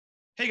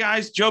Hey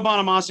guys, Joe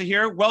Bonamassa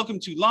here. Welcome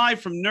to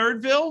Live from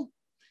Nerdville.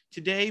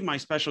 Today, my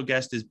special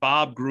guest is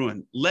Bob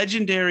Gruen,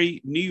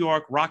 legendary New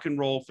York rock and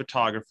roll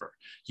photographer.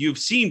 You've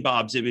seen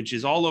Bob's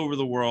images all over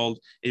the world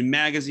in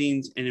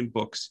magazines and in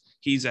books.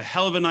 He's a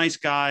hell of a nice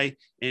guy.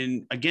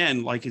 And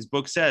again, like his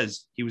book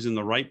says, he was in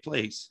the right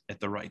place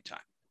at the right time.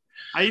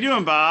 How you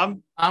doing,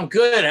 Bob? I'm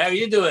good. How are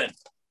you doing?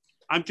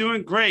 I'm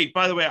doing great.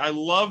 By the way, I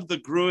love the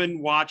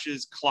Gruen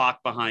watches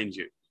clock behind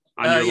you.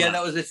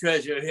 That was a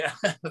treasure. Yeah,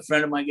 a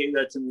friend of mine gave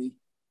that to me.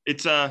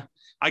 It's I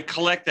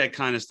collect that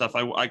kind of stuff.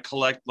 I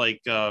collect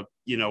like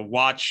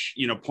watch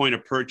point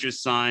of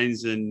purchase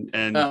signs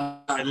and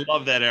I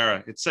love that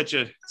era. It's such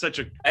a.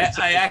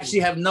 I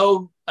actually have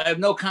no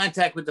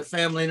contact with the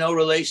family, no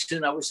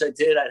relation. I wish I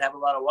did. I'd have a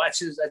lot of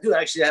watches. I do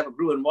actually have a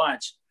Gruen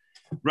watch,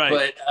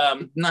 right?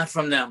 But not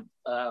from them.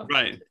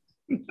 Right.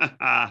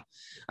 I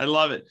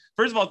love it.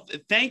 First of all,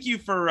 thank you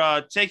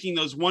for taking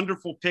those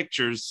wonderful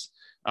pictures.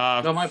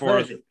 My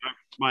pleasure.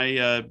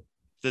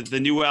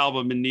 The new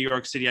album in New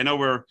York City. I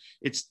know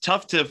it's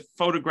tough to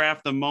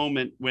photograph the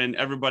moment when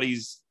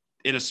everybody's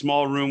in a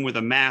small room with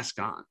a mask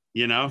on,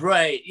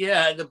 Right.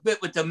 Yeah. The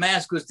bit with the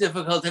mask was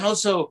difficult. And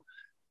also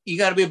you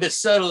got to be a bit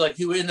subtle, like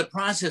you were in the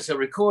process of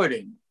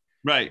recording.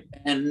 Right.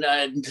 And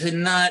to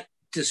not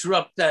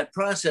disrupt that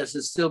process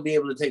and still be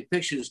able to take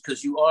pictures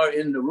because you are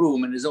in the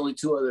room and there's only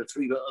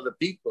three other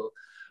people.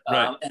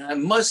 Right. And I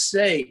must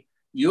say,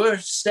 your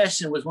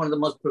session was one of the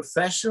most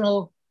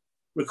professional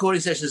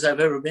recording sessions I've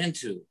ever been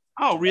to.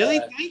 Oh, really?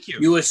 Thank you.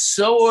 You were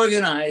so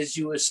organized.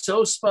 You were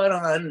so spot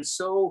on and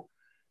so,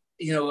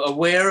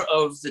 aware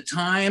of the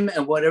time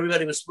and what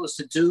everybody was supposed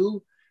to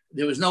do.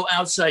 There was no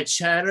outside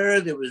chatter.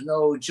 There was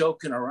no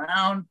joking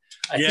around.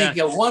 I think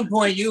at one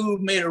point you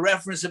made a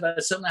reference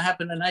about something that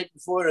happened the night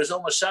before. It was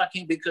almost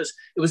shocking because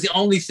it was the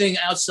only thing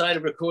outside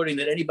of recording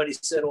that anybody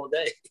said all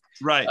day.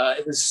 Right.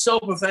 It was so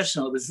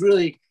professional. It was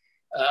really,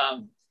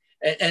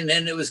 and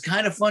then it was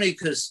kind of funny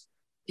because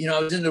I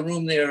was in the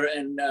room there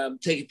and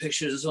taking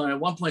pictures and so on.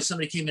 At one point,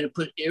 somebody came in and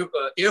put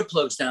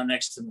earplugs down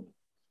next to me.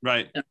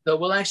 Right. And so,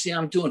 well, actually,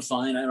 I'm doing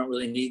fine. I don't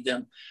really need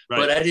them. Right.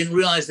 But I didn't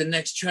realize the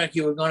next track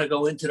you were going to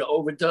go into the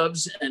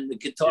overdubs and the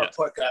guitar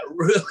part got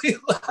really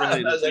loud.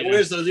 Right. I was like,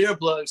 where's those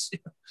earplugs?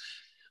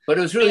 But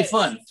it was really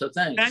fun. So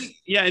thanks.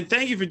 And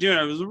thank you for doing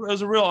it. It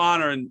was a real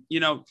honor. And,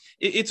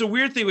 it's a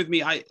weird thing with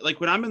me.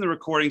 When I'm in the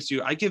recording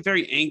studio, I get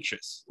very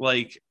anxious.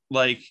 Like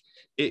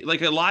a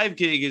live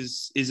gig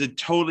is a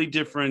totally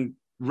different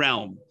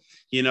realm,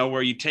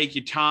 where you take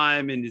your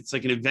time and it's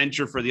like an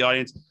adventure for the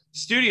audience.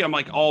 Studio, I'm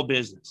like all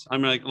business.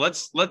 I'm like,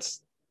 let's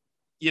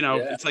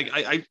it's like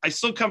I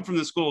still come from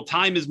the school.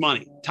 Time is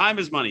money. Time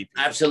is money.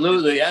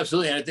 Absolutely.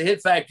 And at the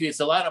Hit Factory, it's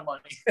a lot of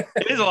money.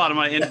 It is a lot of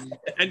money.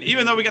 And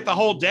even though we get the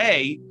whole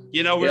day,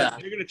 you're going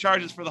to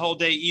charge us for the whole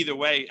day either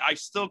way. I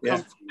still come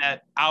from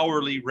that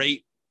hourly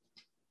rate,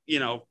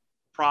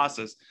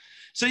 process.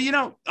 So,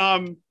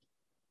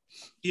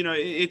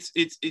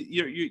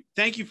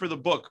 thank you for the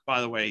book,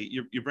 by the way,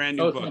 your brand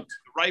new book, Thanks.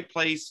 The Right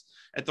Place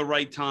at the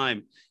Right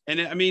Time. And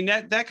I mean,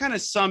 that kind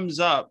of sums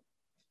up,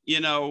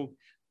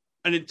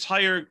 an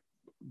entire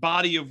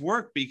body of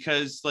work,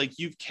 because like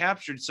you've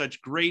captured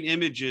such great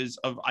images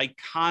of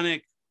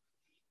iconic,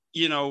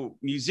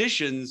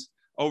 musicians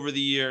over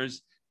the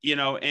years,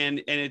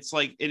 and it's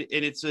like, and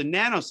it's a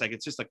nanosecond,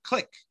 it's just a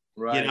click,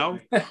 right. And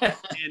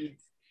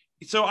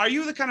so are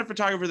you the kind of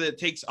photographer that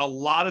takes a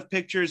lot of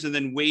pictures and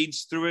then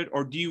wades through it,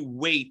 or do you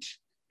wait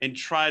and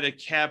try to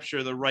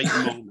capture the right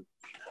moment?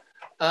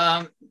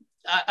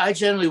 I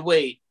generally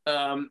wait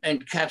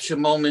and capture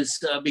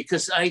moments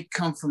because I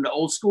come from the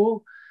old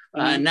school.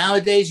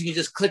 Nowadays, you can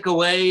just click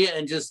away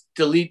and just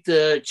delete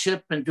the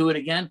chip and do it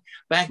again.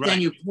 Back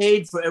then, you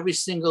paid for every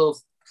single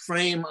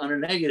frame on a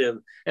negative.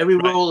 Every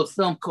roll of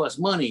film cost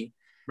money.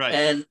 Right.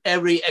 And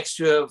every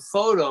extra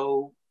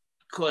photo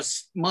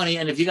costs money.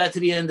 And if you got to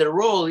the end of the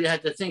roll, you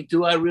had to think,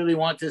 do I really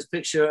want this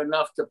picture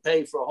enough to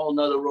pay for a whole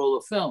nother roll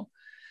of film?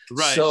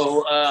 Right.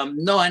 So,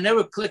 no, I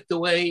never clicked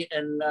away.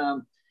 And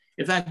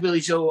in fact, Billy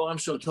Joe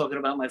Armstrong, talking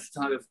about my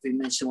photography,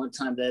 mentioned one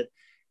time that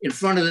in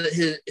front of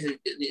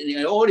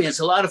the audience,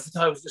 a lot of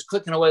photographers just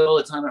clicking away all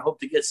the time and hope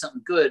to get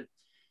something good.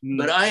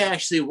 But I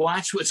actually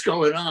watch what's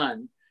going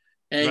on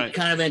and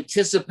kind of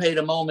anticipate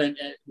a moment,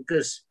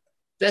 because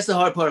that's the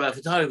hard part about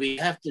photography. You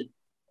have to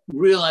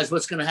realize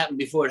what's going to happen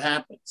before it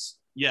happens.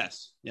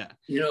 Yes. Yeah.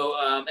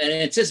 And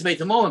anticipate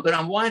the moment, but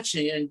I'm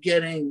watching and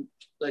getting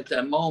like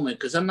that moment,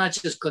 because I'm not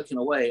just clicking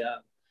away.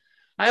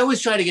 I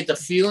always try to get the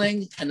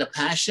feeling and the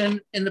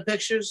passion in the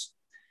pictures.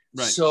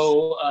 Right.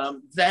 So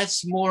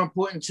that's more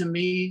important to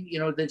me,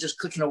 than just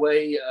clicking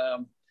away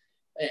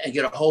and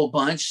get a whole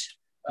bunch.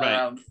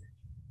 Right.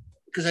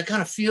 Because I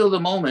kind of feel the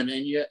moment,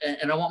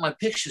 and I want my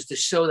pictures to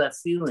show that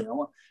feeling.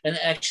 And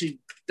actually,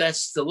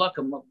 that's the luck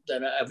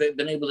that I've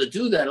been able to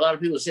do that. A lot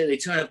of people say they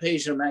turn a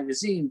page in a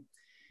magazine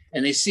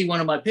and they see one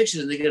of my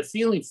pictures and they get a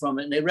feeling from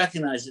it and they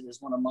recognize it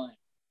as one of mine.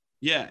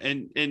 Yeah.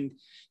 And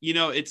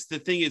it's the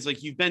thing is,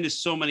 like, you've been to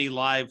so many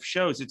live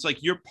shows. It's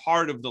like you're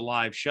part of the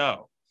live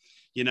show.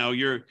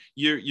 You're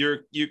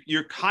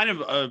kind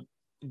of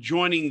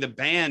joining the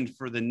band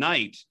for the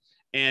night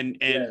and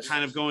Yes.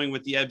 kind of going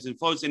with the ebbs and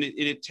flows. And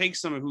it takes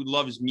someone who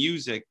loves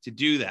music to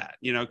do that,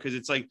 you know, because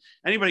it's like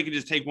anybody could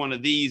just take one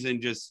of these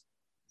and just,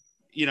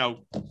 you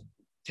know,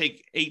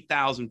 take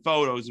 8,000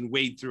 photos and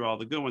wade through all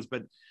the good ones.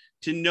 But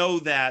to know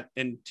that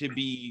and to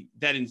be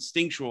that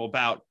instinctual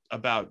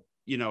about,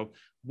 you know,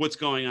 what's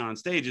going on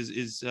stage is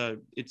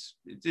it's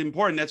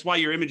important. That's why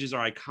your images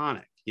are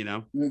iconic, you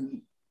know?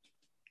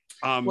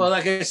 Mm-hmm. Well,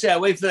 like I said, I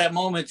wait for that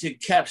moment to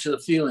capture the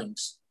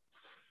feelings.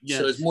 Yes.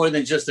 So it's more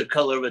than just the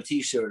color of a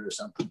t-shirt or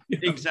something. You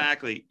know?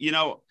 Exactly. You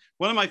know,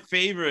 one of my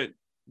favorite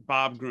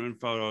Bob Gruen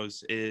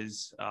photos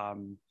is I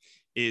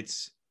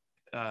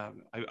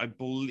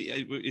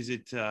believe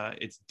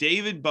it's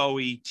David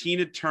Bowie,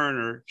 Tina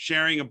Turner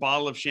sharing a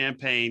bottle of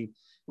champagne,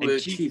 and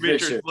with Keith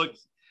Richards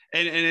looks,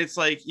 and it's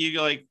like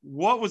you're like,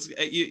 what was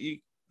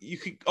you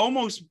could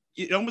almost,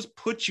 it almost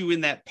puts you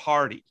in that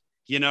party.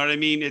 You know what I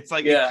mean? It's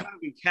like, yeah. It kind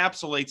of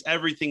encapsulates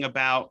everything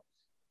about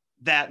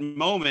that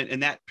moment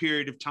and that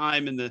period of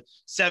time in the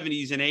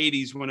 70s and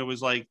 80s when it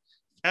was like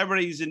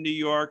everybody's in New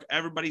York,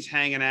 everybody's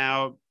hanging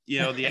out, you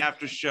know, the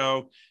after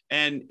show,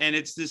 and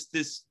it's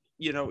this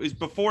you know, is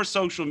before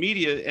social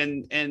media,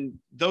 and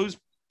those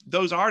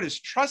artists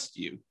trust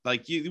you.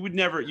 Like you'd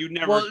never.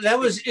 Well, that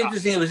was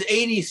interesting. It was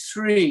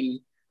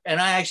 83, and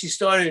I actually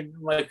started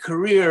my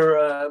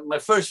career. My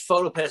first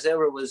photo pass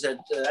ever was at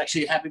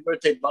actually Happy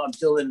Birthday Bob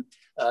Dylan.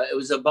 It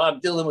was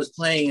Bob Dylan was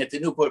playing at the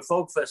Newport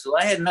Folk Festival.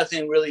 I had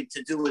nothing really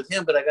to do with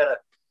him, but I got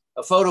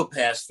a photo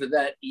pass for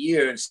that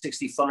year in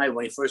 '65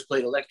 when he first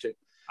played Electric.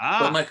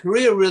 But my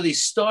career really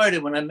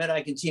started when I met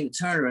Ike and Tina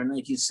Turner in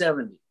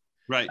 1970.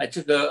 Right. I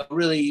took a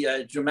really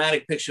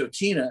dramatic picture of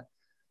Tina,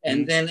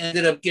 and then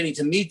ended up getting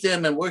to meet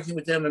them and working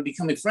with them and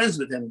becoming friends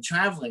with them and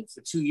traveling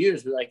for 2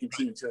 years with Ike and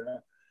Tina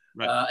Turner.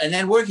 Right. And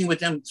then working with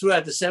them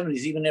throughout the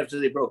 70s, even after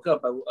they broke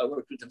up, I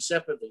worked with them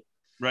separately.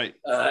 Right.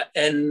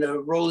 And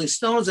Rolling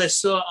Stones, I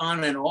saw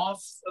on and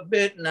off a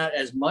bit, not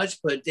as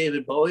much, but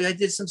David Bowie, I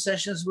did some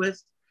sessions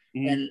with.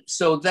 Mm-hmm. And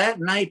so that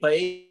night by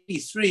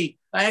 83,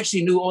 I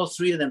actually knew all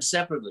three of them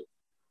separately.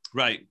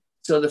 Right.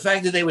 So the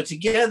fact that they were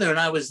together and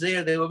I was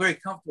there, they were very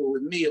comfortable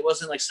with me. It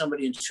wasn't like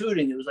somebody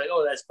intruding. It was like,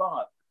 oh, that's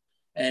Bob.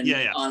 And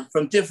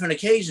from different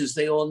occasions,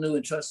 they all knew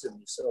and trusted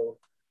me. So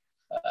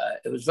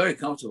it was very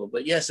comfortable.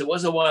 But yes, it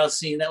was a wild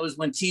scene. That was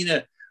when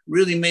Tina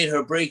really made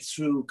her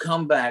breakthrough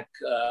comeback,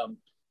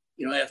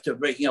 you know, after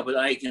breaking up with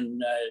Ike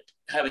and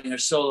having her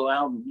solo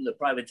album. The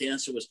Private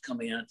Dancer was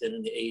coming out then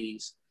in the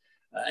 80s.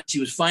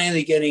 She was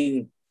finally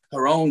getting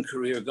her own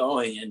career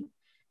going. And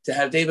to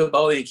have David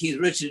Bowie and Keith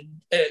Richards,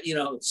 you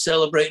know,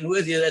 celebrating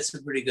with you, that's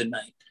a pretty good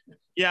night.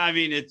 Yeah, I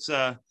mean, it's,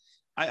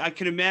 I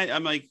can imagine,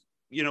 I'm like,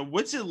 you know,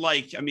 what's it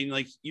like? I mean,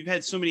 like, you've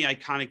had so many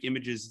iconic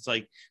images. It's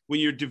like when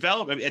you're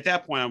developing, at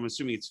that point, I'm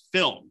assuming it's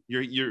film.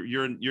 You're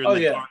in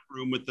the dark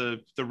room with the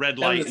red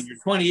light. And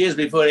 20 years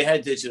before they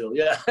had digital,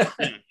 yeah.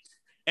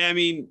 I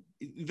mean,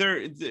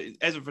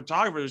 as a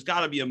photographer, there's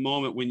got to be a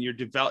moment when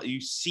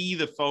you see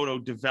the photo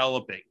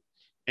developing,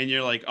 and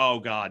you're like, oh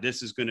God,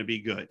 this is going to be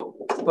good.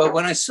 But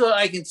when I saw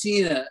Ike and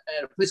Tina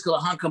at a place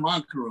called Honka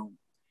Monka Room,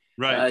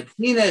 right?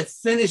 Tina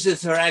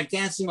finishes her act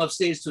dancing off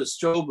stage to a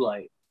strobe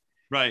light.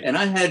 Right. And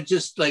I had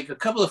just like a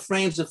couple of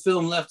frames of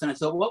film left. And I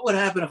thought, what would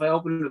happen if I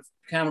opened the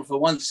camera for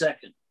 1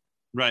 second?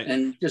 Right.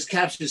 And just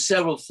captured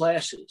several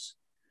flashes.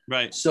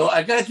 Right. So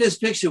I got this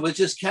picture which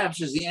just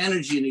captures the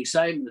energy and the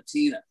excitement of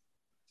Tina.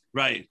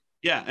 Right.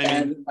 Yeah.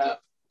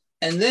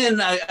 And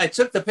then I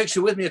took the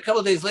picture with me. A couple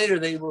of days later,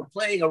 they were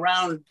playing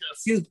around a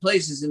few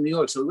places in New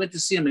York. So we went to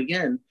see them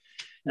again.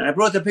 And I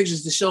brought the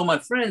pictures to show my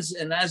friends.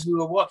 And as we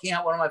were walking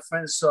out, one of my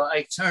friends saw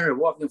Ike Turner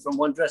walking from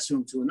one dressing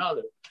room to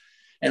another,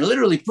 and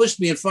literally pushed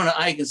me in front of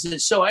Ike and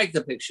said, show Ike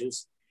the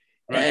pictures.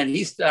 Right. And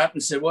he stopped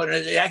and said, what?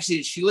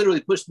 Actually, she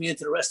literally pushed me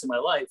into the rest of my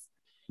life.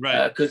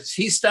 Right. Because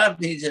he stopped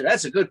and he said,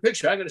 that's a good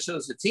picture. I got to show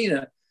this to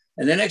Tina.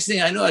 And the next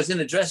thing I know, I was in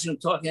the dressing room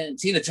talking, and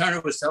Tina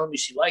Turner was telling me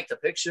she liked the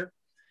picture.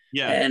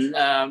 Yeah.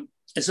 And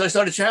so I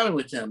started traveling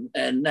with them,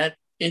 and that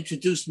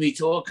introduced me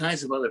to all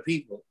kinds of other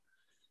people.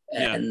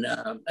 And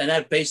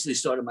that basically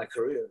started my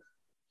career.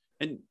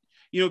 And,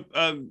 you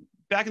know,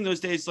 back in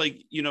those days,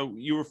 like, you know,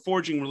 you were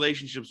forging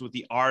relationships with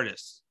the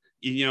artists.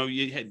 You know,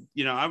 you had,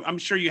 you know, I'm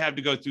sure you had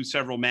to go through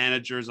several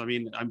managers. I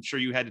mean, I'm sure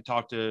you had to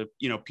talk to,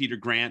 you know, Peter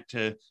Grant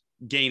to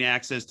gain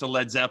access to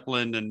Led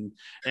Zeppelin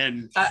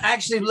and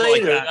actually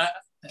later. Like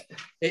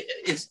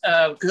it's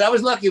because I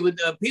was lucky with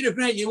Peter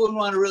Grant. You wouldn't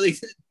want to really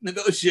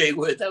negotiate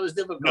with. That was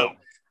difficult.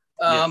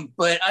 No.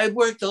 But I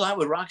worked a lot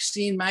with Rock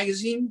Scene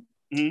magazine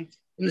in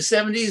the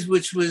 70s,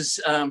 which was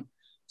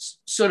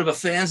sort of a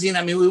fanzine.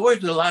 I mean, we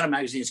worked with a lot of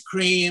magazines,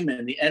 Cream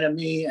and The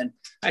Enemy, and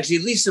actually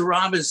Lisa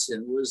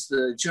Robinson was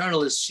the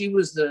journalist. She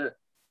was the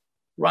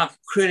rock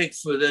critic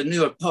for the New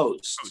York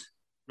Post.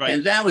 Right.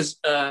 And that was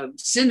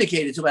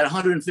syndicated to about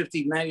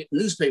 150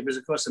 newspapers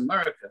across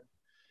America,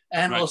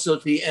 and also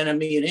to The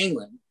Enemy in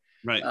England.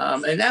 Right.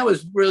 And that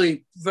was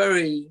really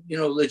very, you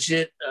know,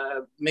 legit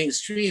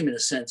mainstream in a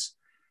sense.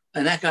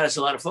 And that got us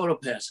a lot of photo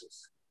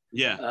passes.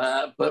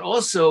 But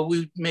also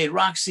we made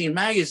Rock Scene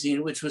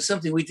magazine, which was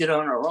something we did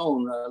on our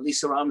own.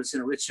 Lisa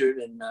Robinson, Richard,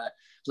 and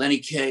Lenny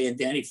Kaye and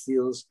Danny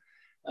Fields.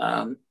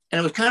 And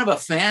it was kind of a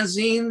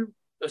fanzine,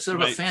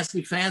 sort of a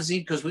fancy fanzine,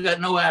 because we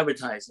got no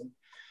advertising.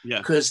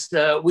 Because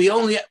we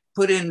only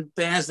put in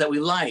bands that we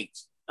liked,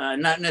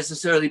 not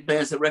necessarily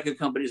bands that record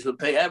companies would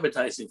pay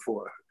advertising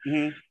for.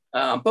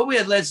 But we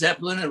had Led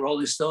Zeppelin and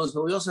Rolling Stones,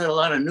 but we also had a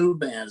lot of new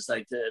bands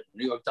like the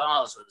New York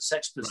Dolls or the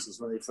Sex Pistols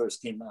when they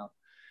first came out.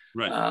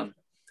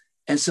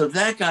 And so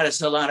that got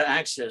us a lot of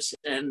access.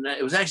 And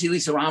it was actually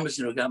Lisa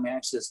Robinson who got me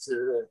access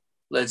to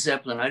Led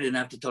Zeppelin. I didn't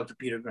have to talk to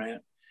Peter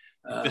Grant.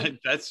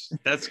 That's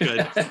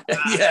good.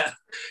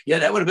 Yeah,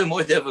 that would have been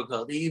more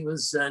difficult. He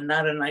was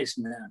not a nice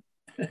man.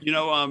 You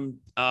know,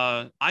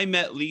 I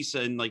met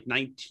Lisa in like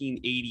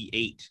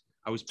 1988.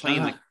 I was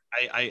playing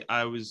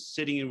I was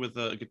sitting in with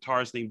a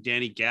guitarist named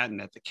Danny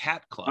Gatton at the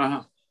Cat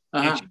Club.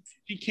 And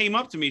she came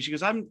up to me. She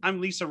goes,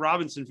 I'm Lisa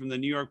Robinson from the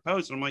New York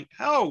Post. And I'm like,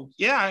 oh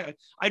yeah,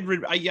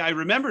 I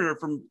remember her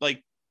from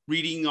like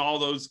reading all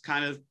those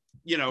kind of,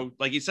 you know,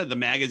 like you said, the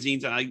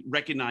magazines, and I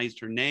recognized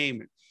her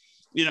name.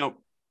 You know,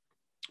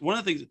 one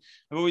of the things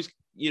I've always,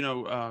 you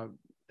know,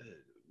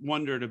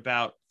 wondered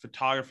about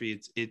photography,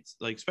 it's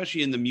like,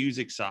 especially in the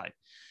music side,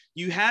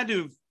 you had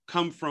to have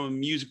come from a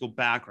musical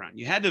background.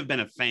 You had to have been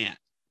a fan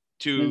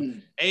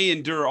to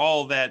endure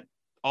all that,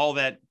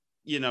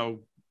 you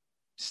know,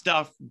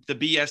 stuff, the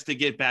BS to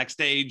get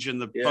backstage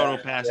and the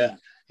photo passes.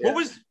 What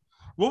was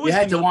you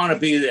had to want to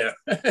be there.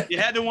 You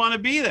had to want to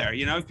be there,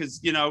 you know, because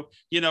you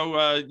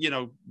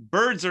know,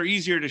 birds are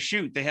easier to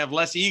shoot. They have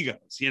less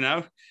egos, you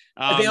know.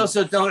 But they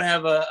also don't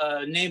have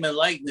a name and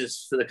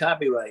likeness for the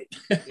copyright.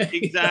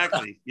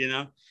 Exactly, you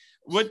know.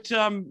 What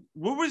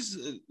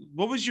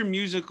was your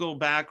musical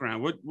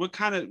background? What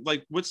kind of,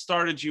 like, what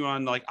started you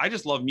on, like, I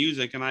just love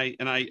music and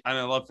I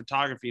love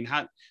photography, and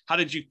how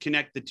did you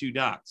connect the two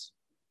dots?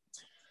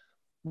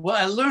 Well,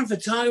 I learned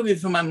photography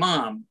from my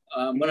mom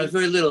when I was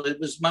very little. It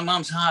was my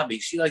mom's hobby.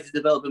 She liked to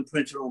develop and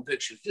print her own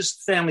pictures,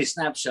 just family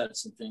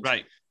snapshots and things.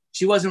 Right.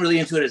 She wasn't really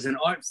into it as an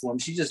art form.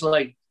 She just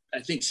liked, I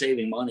think,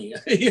 saving money,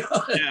 you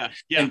know,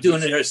 and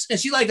doing it herself. And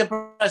she liked the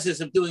process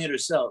of doing it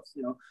herself,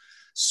 you know.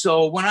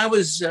 So when I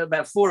was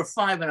about 4 or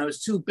 5 and I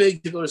was too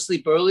big to go to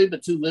sleep early,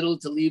 but too little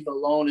to leave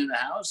alone in the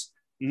house,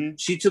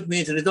 she took me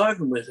into the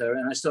darkroom with her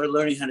and I started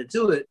learning how to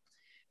do it.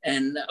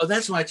 And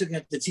that's why I took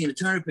the Tina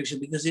Turner picture,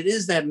 because it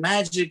is that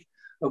magic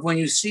of when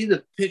you see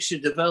the picture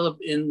develop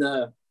in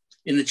the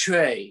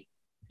tray.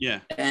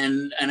 Yeah.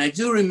 And I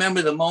do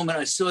remember the moment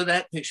I saw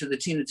that picture of the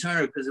Tina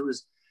Turner, because it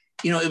was,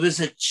 you know, it was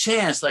a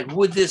chance, like,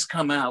 would this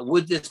come out?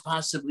 Would this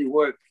possibly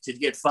work to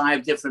get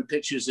 5 different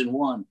pictures in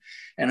one?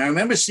 And I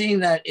remember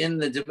seeing that in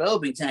the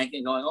developing tank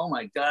and going, oh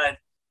my God,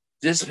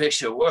 this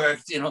picture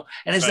worked, you know?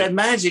 And it's that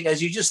magic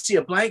as you just see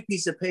a blank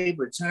piece of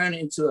paper turn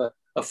into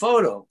a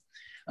photo.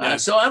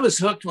 So I was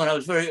hooked when I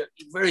was very,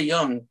 very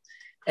young.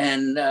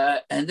 And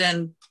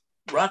then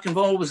rock and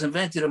roll was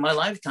invented in my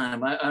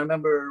lifetime. I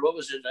remember, what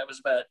was it? I was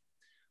about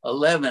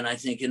 11, I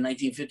think, in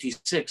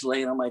 1956,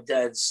 laying on my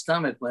dad's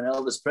stomach when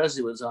Elvis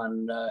Presley was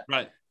on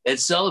Ed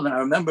Sullivan. I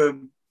remember,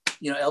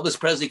 you know, Elvis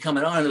Presley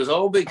coming on, and there was a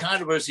whole big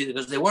controversy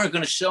because they weren't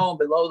going to show him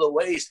below the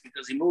waist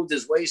because he moved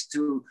his waist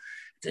to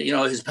you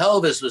know, his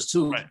pelvis was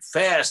too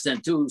fast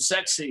and too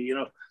sexy, you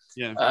know.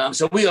 Yeah.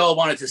 So we all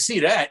wanted to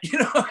see that, you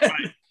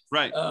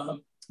know.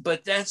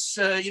 But that's,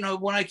 you know,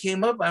 when I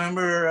came up, I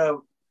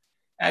remember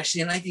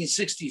actually in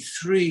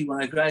 1963,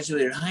 when I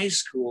graduated high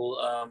school,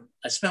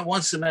 I spent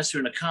 1 semester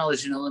in a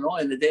college in Illinois.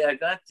 And the day I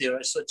got there,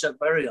 I saw Chuck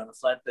Berry on a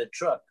flatbed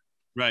truck.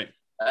 Right.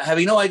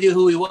 Having no idea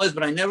who he was,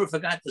 but I never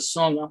forgot the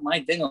song My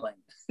Ding-a-Ling.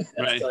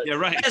 Right. Thought, yeah,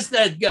 right. That's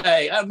that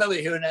guy. I remember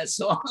hearing that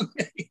song.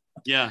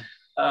 Yeah.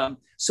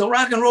 So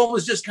rock and roll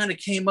was just kind of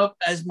came up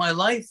as my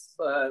life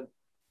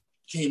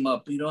came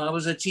up. You know, I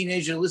was a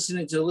teenager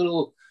listening to a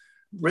little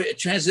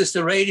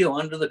transistor radio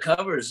under the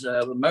covers,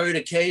 Murray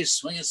DeKay's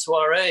Swingin'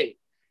 Soiree.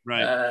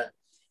 Right.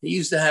 He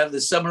used to have the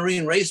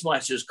Submarine Race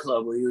Watchers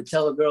Club, where you would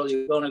tell a girl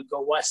you're going to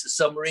go watch the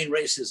submarine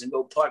races and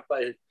go park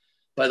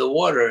by the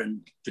water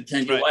and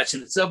pretend you're watching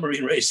the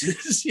submarine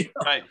races. You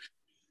know? Right.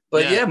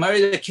 But yeah,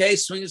 Murray DeKay,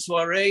 Swingin'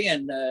 Soiree,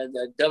 and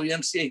the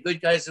WMCA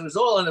Good Guys, it was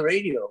all on the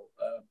radio,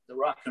 the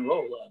rock and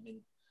roll. I mean,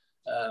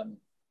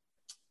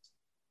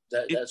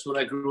 that's what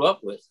I grew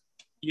up with.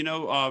 You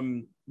know,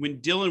 when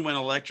Dylan went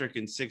electric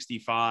in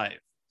 '65,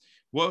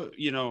 what,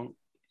 you know,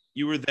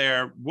 you were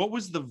there. What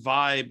was the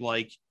vibe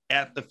like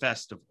at the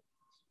festival?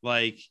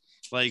 Like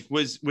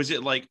was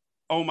it like,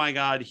 oh my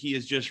God, he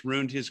has just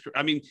ruined his career?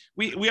 I mean,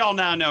 we all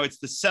now know it's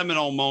the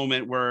seminal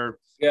moment where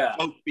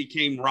folk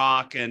became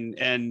rock,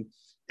 and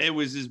it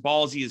was as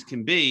ballsy as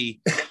can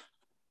be.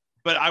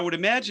 But I would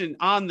imagine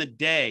on the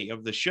day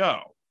of the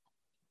show,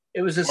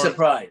 it was a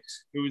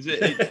surprise. It was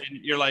and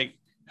you're like,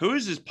 who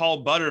is this Paul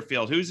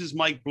Butterfield? Who's this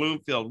Mike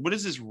Bloomfield? What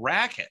is this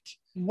racket?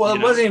 Well,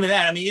 it wasn't even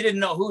that. I mean, you didn't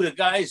know who the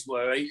guys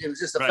were. It was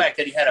just the fact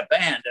that he had a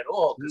band at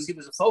all, because he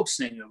was a folk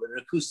singer with an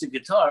acoustic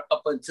guitar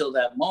up until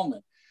that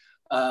moment.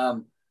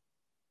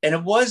 And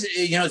it was,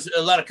 you know,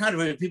 a lot of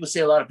controversy. People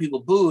say a lot of people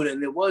booed,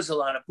 and there was a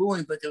lot of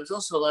booing, but there was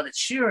also a lot of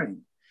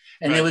cheering.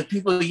 And there was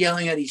people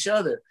yelling at each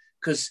other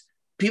because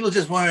people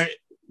just weren't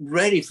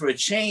ready for a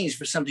change,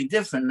 for something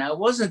different. Now, it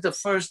wasn't the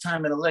first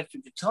time an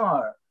electric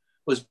guitar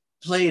was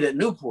played at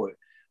Newport.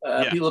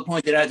 People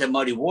pointed out that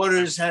Muddy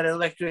Waters had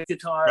electric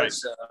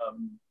guitars.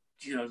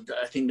 You know,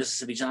 I think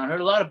Mississippi John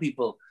heard a lot of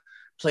people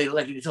played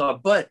electric guitar,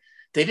 but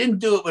they didn't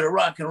do it with a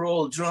rock and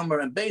roll drummer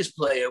and bass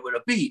player with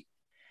a beat.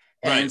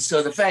 And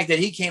so the fact that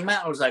he came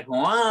out and was like,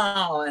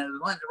 wow, and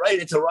went right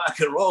into rock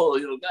and roll,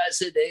 you know, God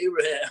said to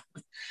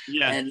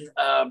Abraham.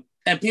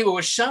 And people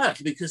were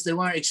shocked because they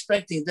weren't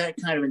expecting that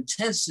kind of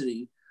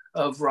intensity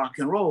of rock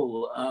and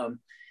roll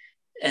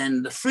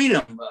and the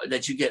freedom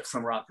that you get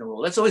from rock and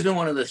roll. That's always been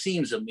one of the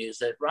themes of me, is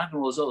that rock and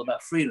roll is all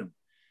about freedom.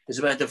 It's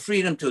about the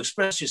freedom to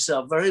express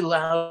yourself very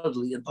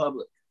loudly in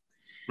public.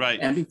 Right.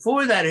 And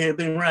before that, it had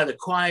been rather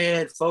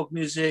quiet, folk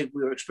music.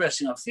 We were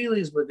expressing our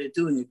feelings, but they're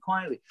doing it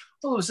quietly.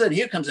 All of a sudden,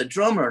 here comes a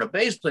drummer and a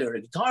bass player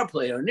and a guitar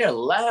player, and they're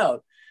loud.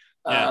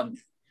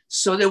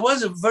 So there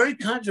was a very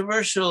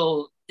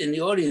controversial in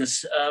the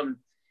audience.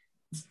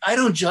 I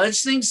don't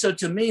judge things. So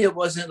to me, it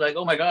wasn't like,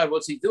 oh my God,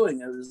 what's he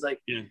doing? It was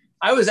like,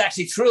 I was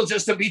actually thrilled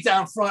just to be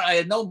down front. I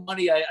had no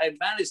money. I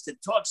managed to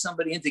talk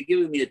somebody into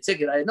giving me a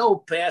ticket. I had no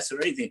pass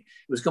or anything. It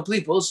was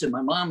complete bullshit.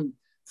 My mom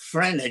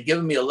friend had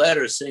given me a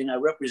letter saying I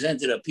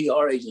represented a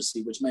PR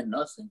agency, which meant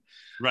nothing.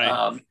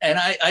 Right. And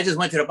I just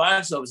went to the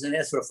box office and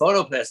asked for a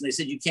photo pass, and they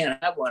said, you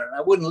can't have one. And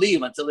I wouldn't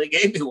leave until they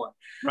gave me one.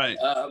 Right.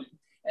 And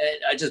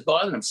I just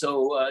bothered them.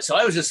 So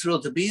I was just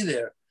thrilled to be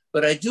there.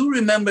 But I do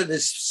remember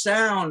this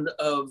sound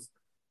of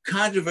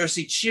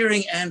controversy,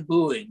 cheering and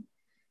booing.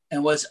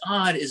 And what's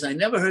odd is I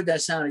never heard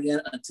that sound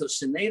again until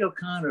Sinead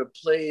O'Connor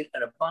played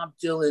at a Bob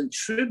Dylan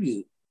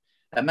tribute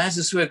at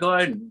Madison Square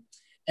Garden.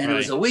 And it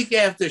was a week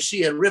after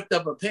she had ripped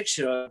up a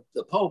picture of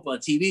the Pope on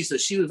TV. So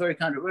she was very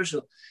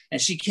controversial.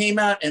 And she came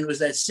out and it was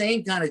that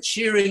same kind of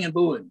cheering and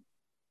booing.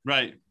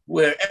 Right.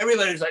 Where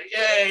everybody was like,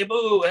 yay,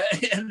 boo.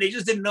 And they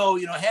just didn't know,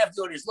 you know, half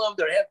the audience loved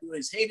her, half the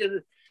audience hated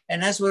her.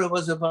 And that's what it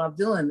was with Bob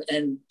Dylan.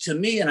 And to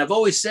me, and I've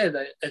always said,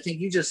 I think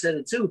you just said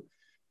it too,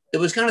 it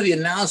was kind of the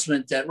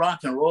announcement that rock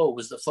and roll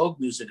was the folk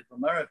music of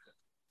America.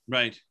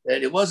 Right.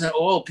 That it wasn't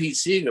all Pete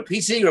Seeger.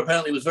 Pete Seeger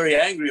apparently was very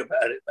angry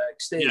about it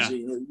backstage.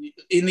 Yeah.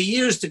 In the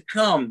years to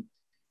come,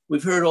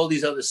 we've heard all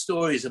these other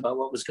stories about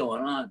what was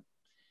going on.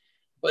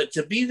 But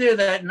to be there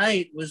that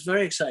night was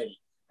very exciting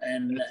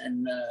and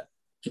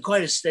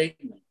quite a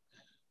statement.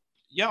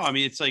 Yeah, I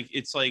mean, it's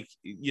like,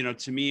 you know,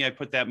 to me, I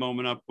put that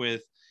moment up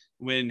with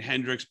when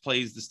Hendrix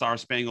plays the Star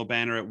Spangled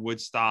Banner at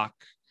Woodstock.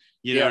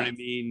 You know what I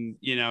mean?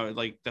 You know,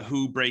 like the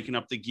Who breaking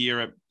up the gear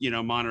at, you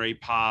know, Monterey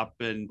Pop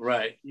and,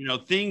 you know,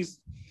 things,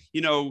 you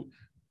know,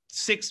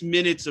 6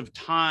 minutes of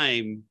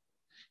time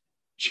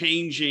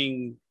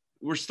changing.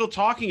 We're still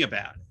talking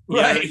about it.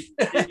 Right.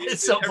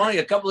 It's so funny.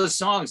 A couple of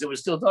songs that we're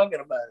still talking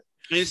about it.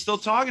 And it's still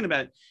talking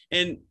about it.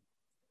 And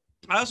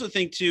I also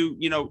think too,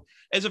 you know,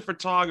 as a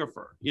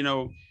photographer, you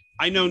know,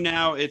 I know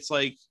now it's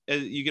like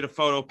you get a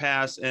photo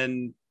pass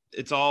and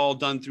it's all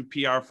done through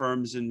PR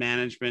firms and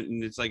management.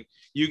 And it's like,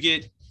 you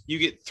get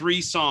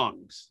 3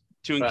 songs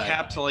to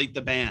encapsulate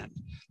the band.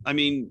 I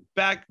mean,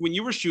 back when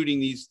you were shooting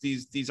these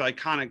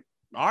iconic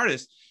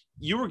artists,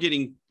 you were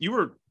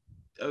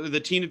the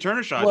Tina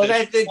Turner shot. Well,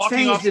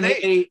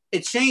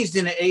 it changed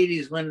in the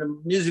 80s when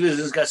the music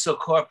business got so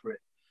corporate.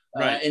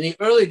 In the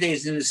early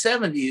days, in the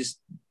 70s,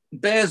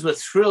 bands were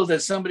thrilled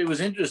that somebody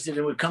was interested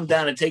and would come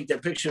down and take their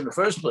picture in the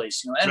first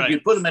place. You know, and if you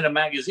put them in a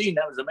magazine,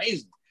 that was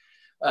amazing.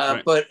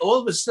 But all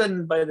of a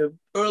sudden, by the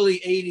early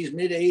 80s,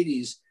 mid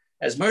 80s,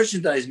 as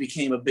merchandise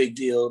became a big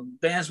deal,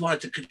 bands wanted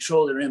to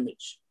control their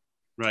image.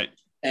 Right.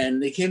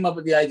 And they came up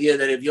with the idea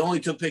that if you only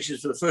took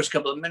pictures for the first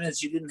couple of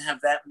minutes, you didn't have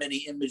that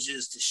many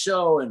images to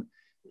show. And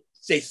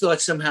they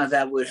thought somehow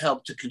that would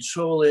help to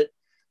control it.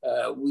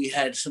 We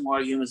had some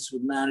arguments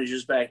with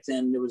managers back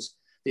then.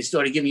 They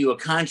started giving you a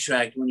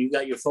contract when you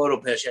got your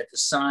photo pass. You had to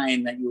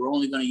sign that you were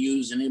only going to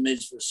use an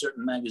image for a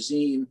certain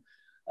magazine.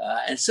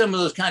 And some of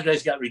those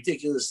contracts got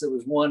ridiculous. There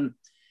was one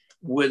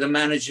where the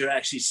manager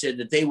actually said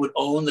that they would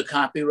own the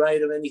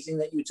copyright of anything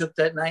that you took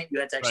that night. You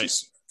had to actually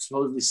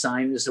supposedly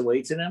sign this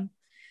away to them.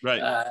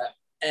 Right.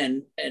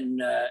 And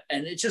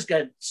it just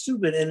got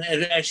stupid. And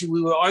actually,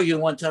 we were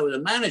arguing one time with a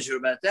manager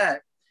about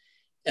that,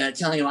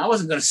 telling him I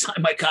wasn't going to sign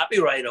my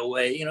copyright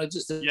away, you know,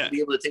 just to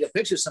be able to take a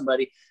picture of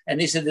somebody. And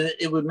they said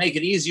that it would make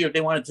it easier if they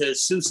wanted to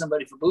sue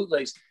somebody for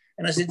bootlegs.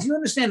 And I said, do you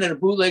understand that a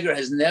bootlegger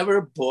has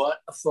never bought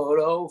a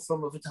photo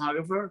from a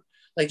photographer?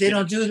 Like, they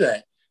don't do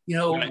that. You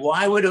know,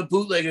 why would a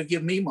bootlegger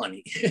give me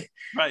money?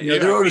 Right. You know,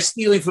 they're already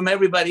stealing from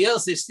everybody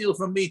else. They steal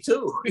from me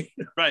too.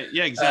 Right.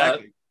 Yeah,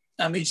 exactly.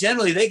 I mean,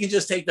 generally, they can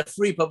just take the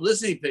free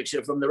publicity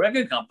picture from the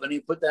record company,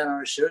 put that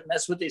on a shirt, and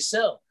that's what they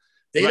sell.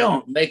 They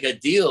don't make a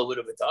deal with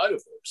a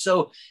photographer.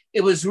 So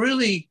it was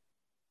really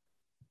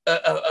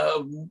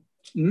a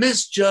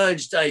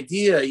misjudged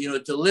idea, you know,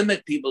 to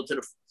limit people to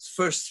the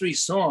first 3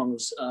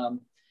 songs.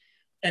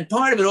 And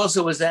part of it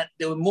also was that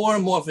there were more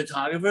and more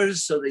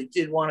photographers. So they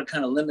did want to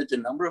kind of limit the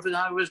number of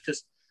photographers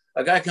because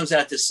a guy comes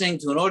out to sing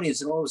to an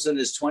audience, and all of a sudden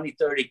there's 20,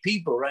 30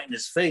 people right in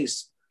his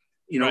face,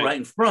 right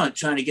in front,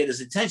 trying to get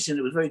his attention.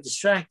 It was very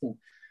distracting.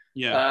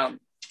 Yeah.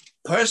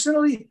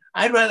 Personally,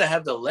 I'd rather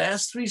have the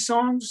last 3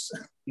 songs.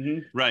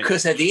 Right.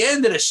 Because at the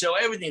end of the show,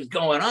 everything's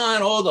going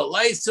on, all the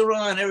lights are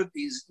on,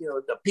 everybody's,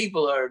 the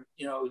people are,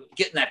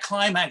 getting that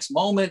climax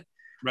moment.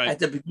 Right. At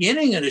the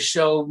beginning of the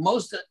show,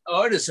 most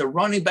artists are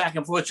running back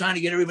and forth trying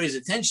to get everybody's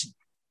attention.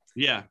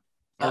 Yeah.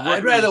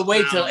 I'd rather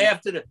wait till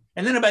after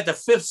and then about the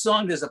 5th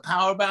song, there's a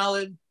power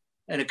ballad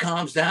and it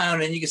calms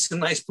down and you get some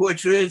nice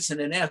portraits. And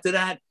then after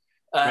that,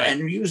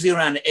 and usually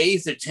around the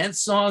 8th or 10th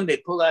song, they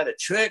pull out a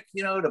trick,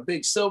 the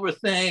big silver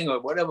thing or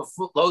whatever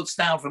floats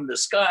down from the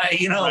sky,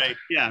 Right.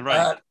 Yeah.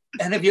 Right.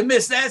 And if you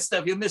miss that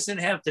stuff, you're missing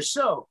half the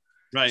show.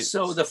 Right.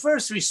 So the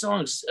first 3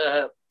 songs,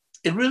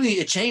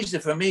 it changed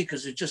it for me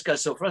because it just got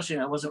so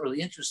frustrating. I wasn't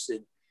really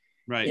interested.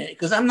 Right.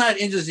 Because I'm not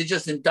interested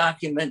just in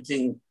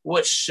documenting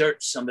what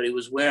shirt somebody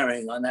was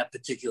wearing on that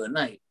particular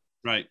night.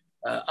 Right.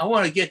 I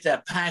want to get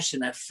that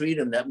passion, that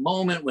freedom, that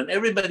moment when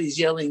everybody's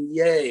yelling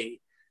 "yay"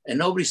 and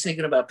nobody's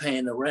thinking about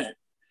paying the rent.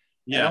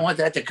 Yeah. And I want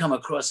that to come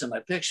across in my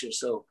picture.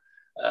 So,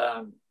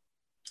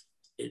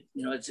 it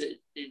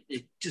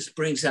just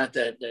brings out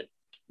that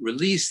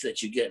release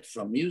that you get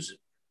from music.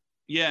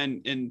 Yeah,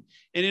 and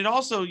it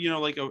also,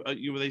 like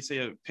they say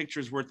a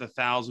picture's worth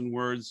 1,000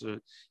 words.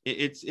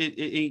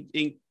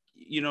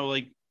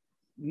 Like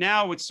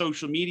now with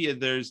social media,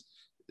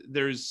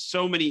 there's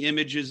so many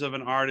images of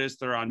an artist.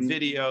 They're on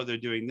video. They're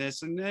doing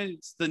this, and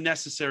it's the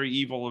necessary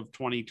evil of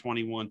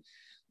 2021.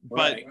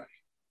 But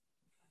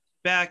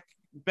back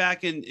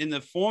in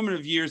the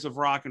formative years of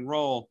rock and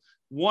roll,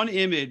 one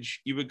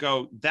image you would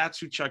go, that's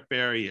who Chuck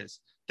Berry is.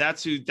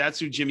 That's who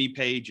Jimmy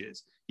Page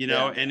is.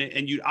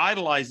 And you'd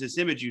idolize this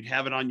image. You'd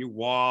have it on your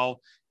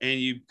wall, and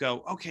you'd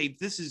go, okay,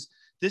 this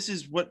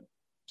is what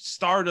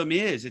stardom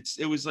is.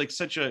 It was like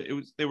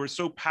they were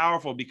so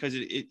powerful because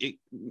it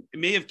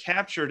may have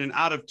captured an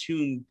out of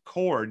tune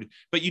chord,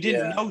 but you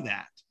didn't know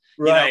that.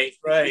 Right.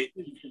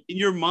 In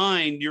your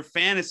mind, your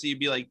fantasy, you'd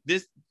be like,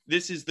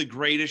 this is the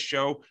greatest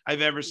show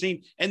I've ever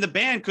seen. And the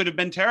band could have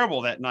been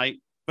terrible that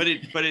night, but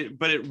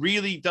it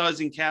really does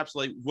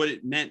encapsulate what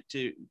it meant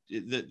to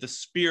the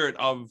spirit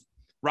of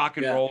rock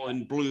and roll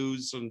and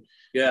blues and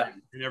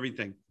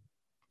everything.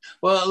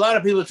 Well, a lot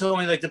of people told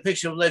me like the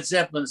picture of Led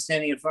Zeppelin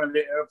standing in front of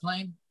their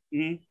airplane.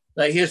 Mm-hmm.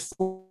 Like here's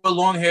 4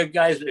 long-haired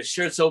guys with their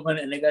shirts open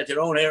and they got their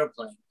own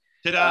airplane.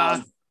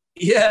 Ta-da!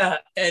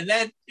 And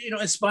that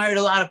inspired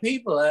a lot of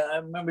people. I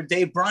remember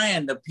Dave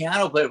Bryan, the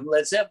piano player from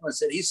Led Zeppelin,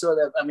 said he saw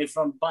that. I mean,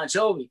 from Bon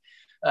Jovi,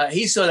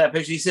 he saw that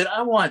picture. He said,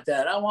 "I want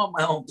that. I want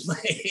my own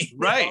plane."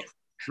 Right.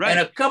 And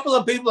a couple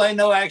of people I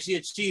know actually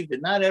achieved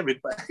it. Not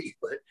everybody,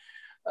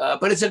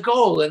 but it's a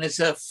goal and it's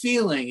a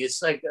feeling.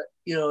 It's like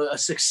a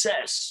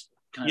success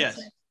kind of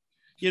thing.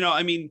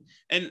 I mean,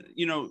 and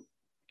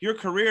your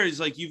career is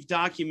like you've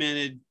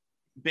documented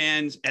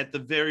bands at the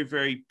very,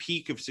 very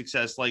peak of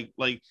success, like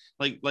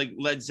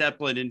Led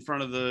Zeppelin in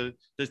front of the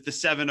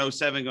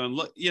 707 going,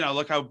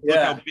 look how big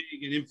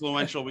and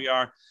influential we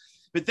are.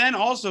 But then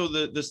also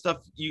the stuff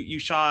you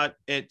shot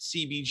at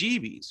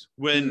CBGB's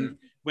when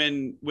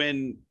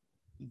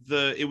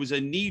it was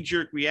a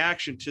knee-jerk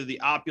reaction to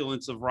the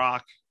opulence of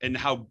rock and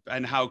how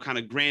kind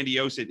of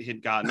grandiose it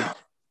had gotten.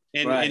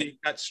 And it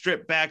got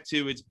stripped back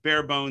to its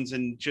bare bones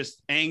and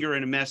just anger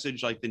and a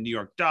message like the New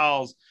York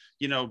Dolls,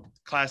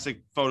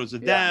 classic photos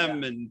of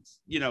them and,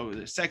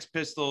 the Sex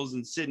Pistols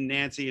and Sid and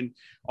Nancy and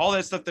all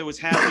that stuff that was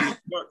happening.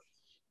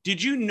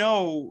 Did you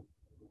know,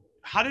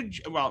 how did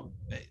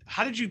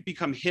you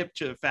become hip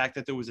to the fact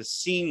that there was a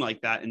scene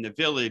like that in the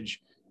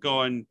Village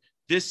going,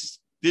 this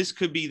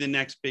could be the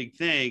next big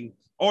thing,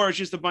 or it's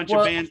just a bunch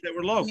of bands that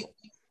were local?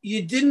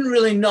 You didn't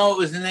really know it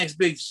was the next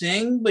big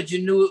thing, but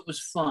you knew it was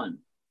fun.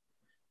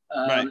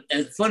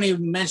 And funny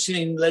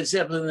mentioning Led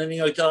Zeppelin and the New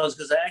York Dolls,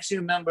 because I actually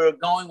remember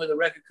going with the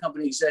record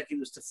company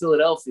executives to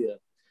Philadelphia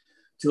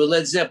to a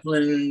Led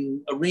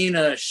Zeppelin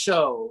arena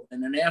show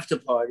and an after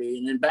party,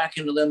 and then back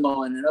in the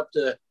limo and then up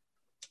the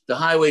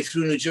highway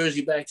through New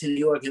Jersey back to New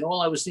York. And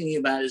all I was thinking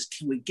about is,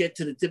 can we get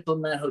to the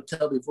Diplomat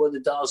Hotel before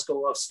the Dolls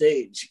go off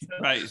stage?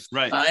 Right.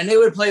 And they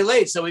would play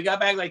late. So we got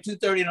back like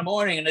 2:30 in the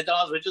morning and the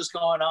Dolls were just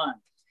going on.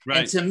 Right.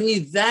 And to me,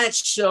 that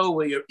show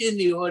where you're in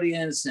the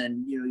audience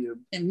and you're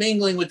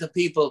mingling with the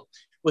people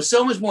was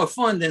so much more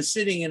fun than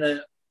sitting in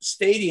a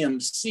stadium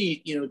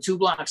seat, 2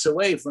 blocks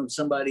away from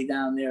somebody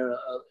down there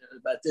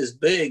about this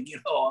big,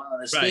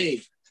 on a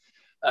stage.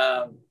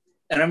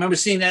 And I remember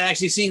seeing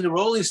the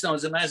Rolling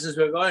Stones at Madison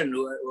Square Garden,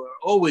 who were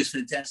always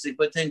fantastic,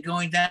 but then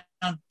going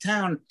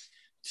downtown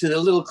to the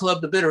little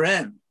club, The Bitter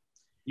End.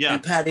 Yeah.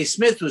 And Patti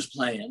Smith was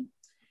playing.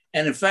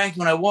 And in fact,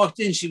 when I walked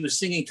in, she was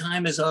singing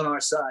 "Time Is on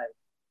Our Side."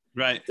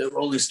 Right. The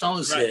Rolling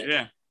Stones hit.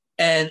 Yeah.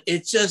 And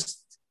it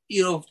just,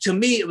 to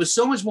me, it was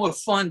so much more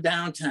fun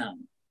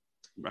downtown.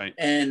 Right.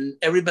 And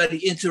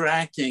everybody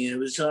interacting. And it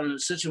was on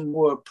such a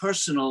more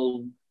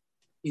personal,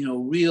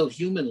 real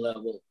human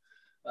level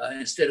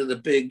instead of the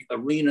big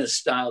arena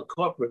style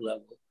corporate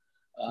level.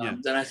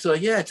 That I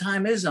thought,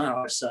 time is on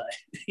our side.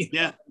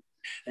 Yeah.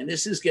 And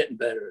this is getting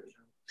better.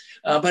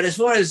 But as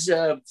far as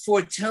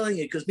foretelling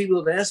it, because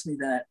people have asked me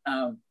that,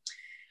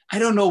 I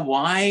don't know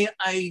why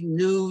I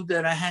knew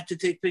that I had to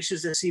take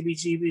pictures at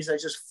CBGB's. I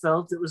just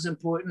felt it was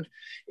important.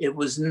 It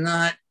was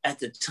not at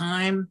the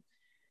time.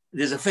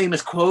 There's a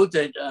famous quote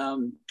that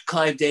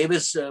Clive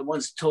Davis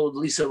once told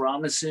Lisa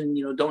Robinson,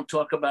 you know, don't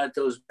talk about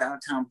those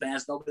downtown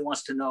bands. Nobody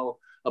wants to know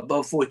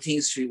above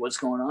 14th Street what's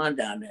going on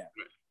down there.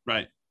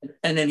 Right.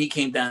 And then he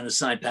came down to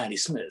sign Patti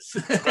Smith.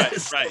 Right,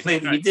 So right.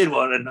 maybe Right. he did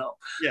want to know.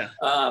 Yeah.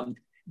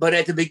 But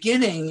at the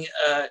beginning,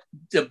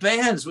 the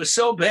bands were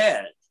so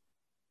bad.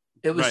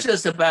 It was Right.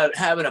 just about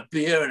having a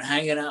beer and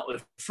hanging out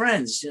with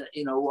friends,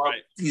 you know, while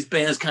Right. these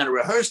bands kind of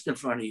rehearsed in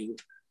front of you.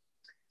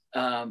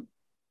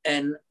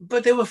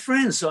 But they were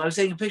friends. So I was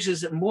taking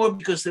pictures more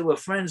because they were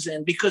friends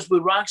and because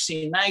with Rock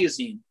Scene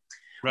magazine,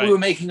 Right. we were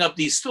making up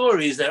these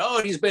stories that,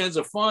 oh, these bands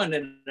are fun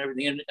and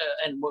everything.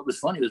 And what was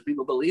funny was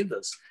people believed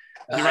us.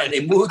 Right.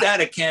 They moved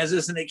out of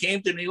Kansas and they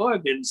came to New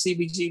York and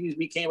CBGB's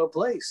became a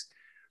place.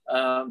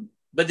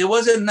 But there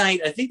was a night,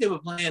 I think they were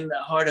playing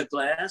Heart of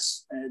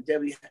Glass,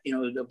 Debbie, you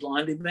know, the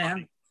Blondie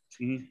band.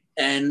 Mm-hmm.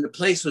 And the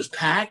place was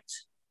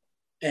packed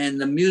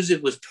and the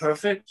music was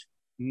perfect.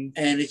 Mm-hmm.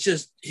 And it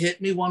just hit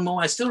me one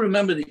moment. I still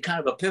remember the kind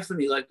of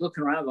epiphany, like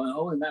looking around going,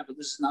 holy man, but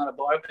this is not a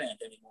bar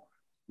band anymore.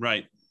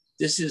 Right.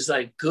 This is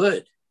like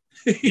good.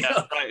 You Yeah.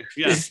 know, Right.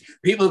 Yeah.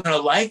 people are going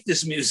to like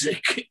this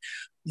music.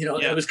 You know,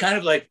 Yeah. it was kind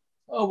of like,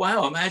 oh,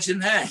 wow, imagine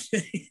that.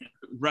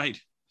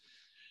 Right.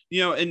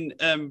 You know, and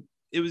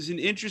it was an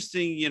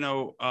interesting,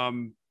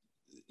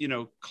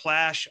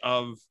 clash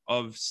of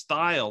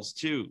styles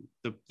too.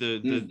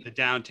 The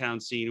downtown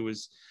scene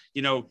was,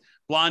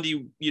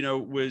 Blondie,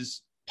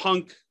 was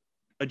punk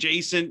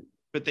adjacent,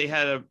 but they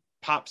had a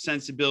pop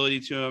sensibility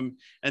to them.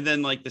 And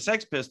then like the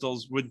Sex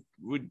Pistols would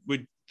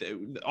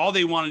all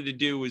they wanted to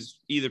do was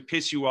either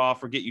piss you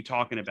off or get you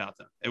talking about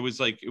them. It was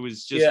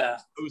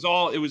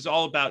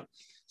all about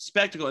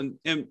spectacle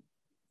and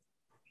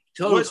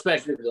total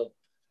spectacle.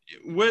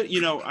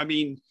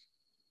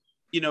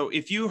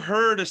 If you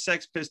heard a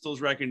Sex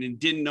Pistols record and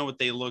didn't know what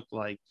they looked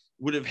like,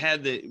 would it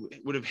had the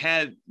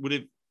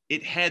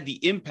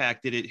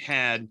impact that it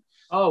had?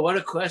 Oh, what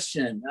a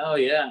question. Oh,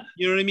 yeah.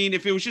 You know what I mean?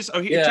 If it was just,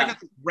 check out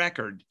the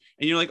record,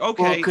 and you're like,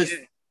 okay, well,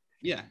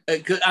 yeah.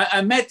 Cause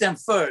I met them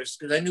first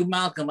because I knew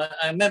Malcolm.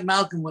 I met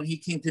Malcolm when he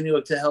came to New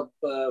York to help.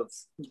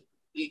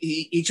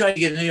 He tried to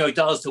get New York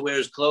Dolls to wear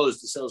his clothes,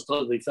 to sell his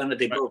clothes, but he found that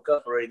they broke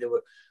up already. They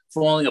were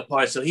falling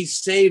apart. So he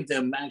saved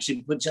them,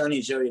 actually put Johnny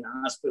and Jerry in the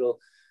hospital,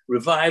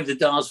 revived the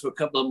Dolls for a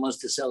couple of months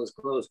to sell his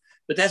clothes.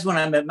 But that's when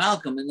I met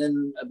Malcolm. And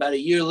then about a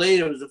year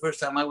later, it was the first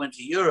time I went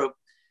to Europe,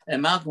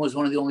 and Malcolm was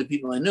one of the only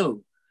people I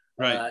knew.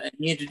 Right. And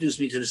he introduced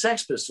me to the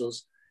Sex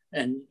Pistols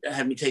and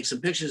had me take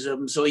some pictures of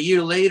them. So a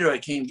year later, I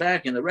came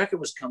back and the record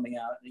was coming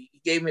out. And he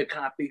gave me a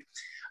copy.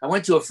 I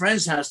went to a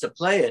friend's house to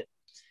play it.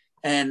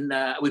 And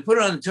we put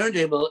it on the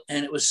turntable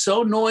and it was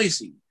so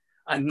noisy.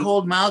 I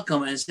called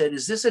Malcolm and said,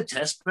 is this a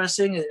test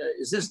pressing?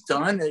 Is this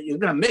done? You're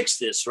going to mix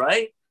this,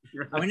 right?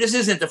 I mean, this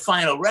isn't the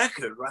final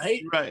record,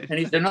 right? Right. And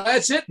he said, no,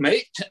 that's it,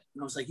 mate. And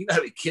I was like, you got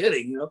to be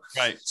kidding,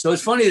 Right. So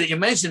it's funny that you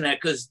mentioned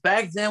that because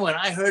back then when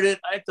I heard it,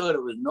 I thought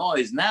it was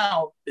noise.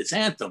 Now it's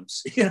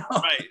anthems,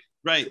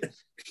 Right.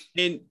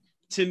 And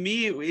to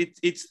me,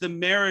 it's the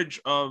marriage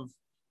of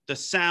the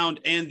sound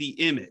and the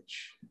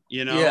image,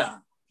 Yeah.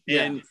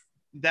 And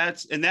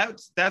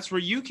that's where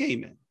you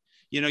came in.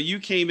 You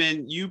came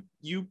in, you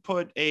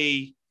put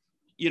a,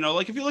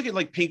 like if you look at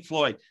like Pink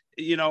Floyd,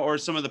 or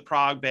some of the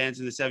prog bands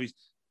in the 70s,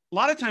 a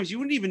lot of times you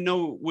wouldn't even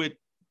know what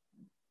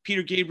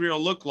Peter Gabriel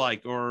looked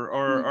like,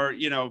 or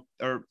an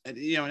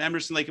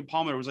Emerson, Lake and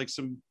Palmer was like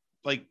some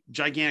like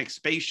gigantic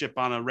spaceship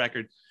on a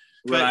record.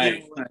 But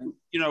right.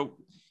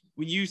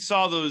 When you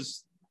saw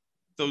those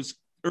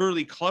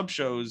early club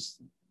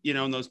shows,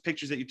 and those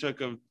pictures that you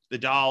took of the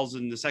Dolls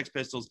and the Sex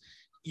Pistols,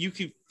 you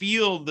could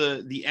feel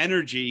the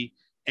energy,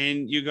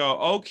 and you go,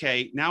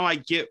 okay, now I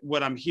get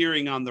what I'm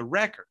hearing on the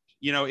record.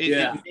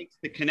 It makes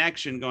the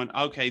connection going,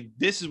 okay,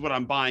 this is what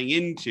I'm buying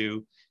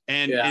into.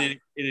 And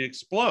it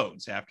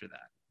explodes after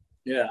that.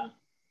 Yeah.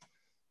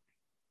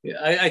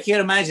 I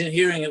can't imagine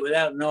hearing it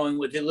without knowing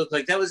what they look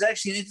like. That was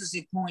actually an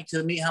interesting point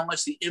to me, how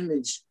much the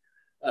image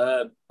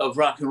of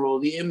rock and roll,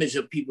 the image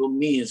of people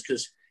means.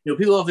 Because,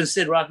 people often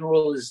said rock and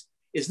roll is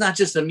not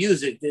just the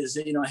music. There's,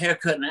 a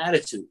haircut and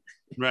attitude.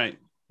 Right.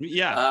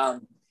 Yeah.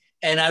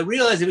 And I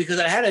realized it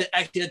because I had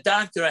a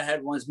doctor I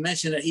had once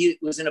mentioned that he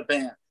was in a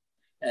band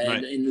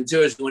in New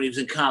Jersey when he was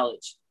in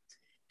college.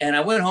 And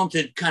I went home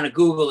to kind of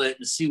Google it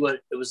and see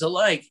what it was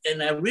like.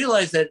 And I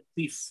realized that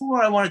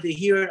before I wanted to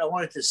hear it, I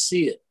wanted to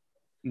see it.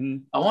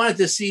 Mm-hmm. I wanted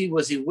to see,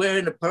 was he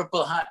wearing the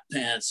purple hot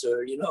pants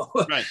or,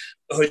 right.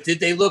 or did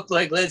they look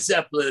like Led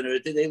Zeppelin or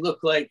did they look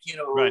like,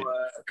 a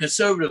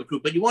conservative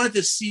group? But you wanted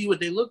to see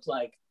what they looked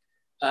like.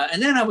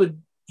 And then I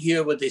would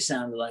hear what they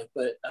sounded like.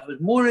 But I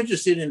was more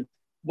interested in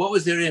what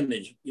was their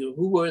image?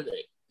 Who were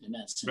they in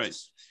that sense? Right.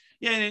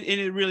 Yeah, and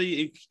it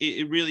really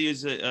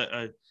is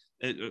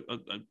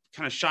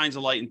kind of shines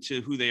a light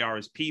into who they are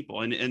as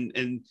people, and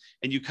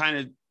you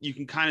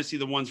can kind of see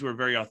the ones who are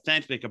very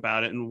authentic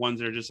about it, and the ones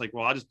that are just like,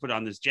 well, I'll just put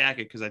on this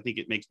jacket because I think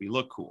it makes me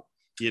look cool,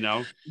 you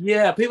know?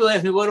 Yeah, people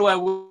ask me, what do I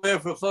wear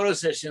for a photo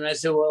session? I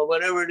said, well,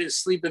 whatever it is,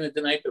 sleep in it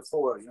the night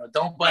before. You know,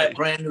 don't buy a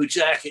brand new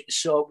jacket and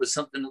show up with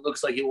something that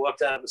looks like you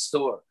walked out of a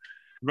store.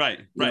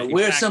 Right. You know,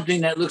 wear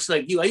something that looks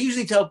like you. I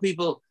usually tell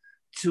people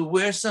to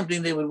wear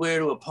something they would wear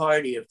to a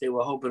party if they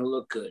were hoping to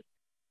look good.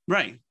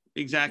 Right.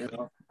 Exactly. You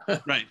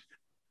know? Right.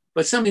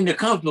 But something they're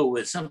comfortable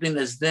with, something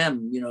that's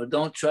them. You know,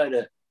 don't try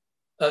to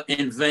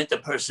invent a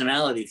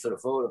personality for the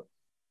photo.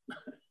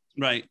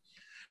 Right.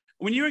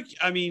 When you're,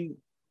 I mean,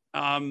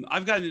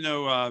 I've gotten to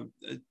know,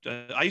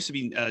 I used to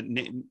be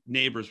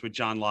neighbors with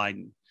John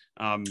Lydon.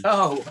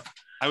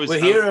 We're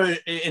here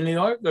in New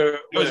York, or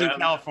I was in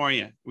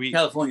California.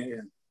 California,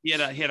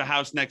 yeah. He had a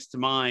house next to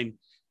mine.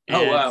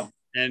 And, wow.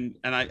 And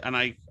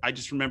I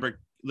just remember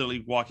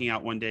literally walking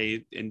out one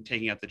day and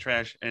taking out the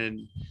trash, and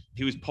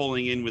he was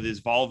pulling in with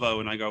his Volvo,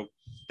 and I go,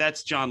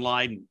 "That's John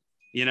Lydon,"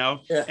 you know.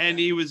 Yeah. And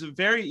he was a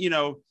very, you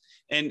know,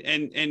 and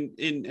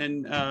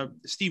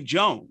Steve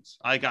Jones.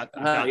 And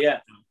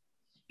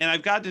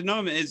I've got to know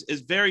him as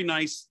very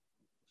nice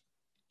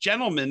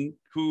gentleman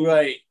who.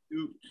 Right.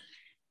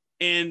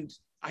 And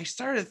I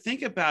started to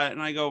think about it,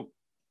 and I go,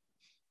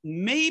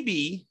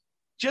 maybe,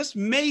 just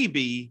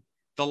maybe,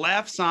 the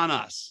laugh's on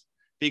us,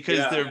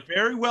 because they're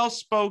very well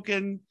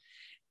spoken.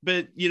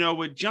 But, you know,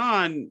 with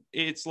John,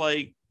 it's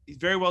like he's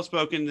very well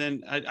spoken.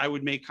 Then I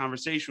would make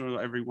conversation with him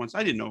every once.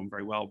 I didn't know him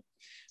very well.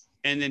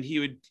 And then he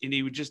would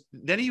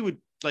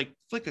like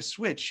flick a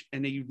switch,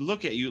 and he'd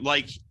look at you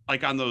like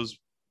on those,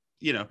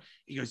 you know,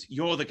 he goes,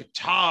 "You're the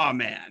guitar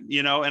man,"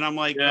 you know? And I'm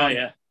like,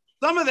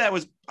 some of that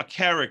was a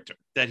character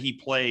that he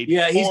played.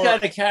 Yeah, he's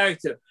got a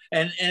character.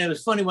 And it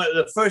was funny, when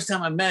the first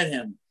time I met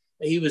him,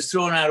 he was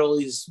throwing out all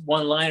these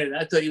one-liners.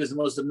 I thought he was the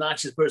most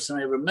obnoxious person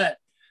I ever met.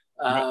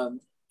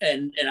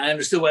 And I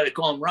understood why they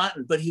call him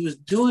rotten, but he was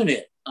doing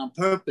it on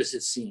purpose,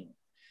 it seemed.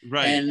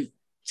 Right. And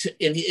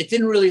it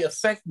didn't really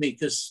affect me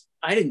because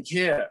I didn't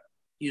care.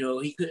 You know,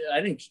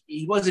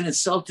 he wasn't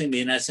insulting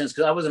me in that sense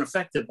because I wasn't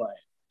affected by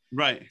it.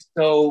 Right.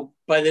 So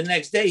by the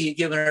next day, he'd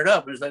given it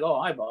up. And it's like,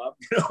 "Oh, hi, Bob."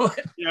 You know?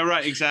 Yeah,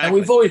 right. Exactly. And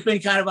we've always been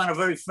kind of on a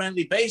very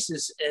friendly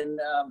basis. And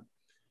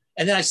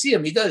then I see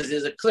him,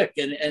 there's a click,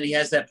 and he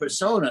has that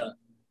persona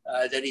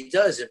that he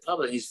does in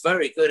public. He's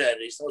very good at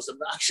it. He's the most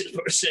obnoxious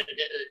person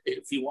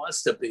if he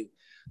wants to be.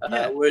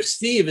 Where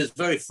Steve is a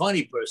very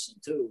funny person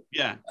too.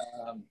 Yeah.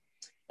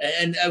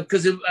 And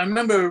because I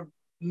remember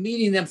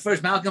meeting them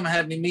first, Malcolm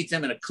had me meet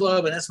them in a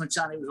club, and that's when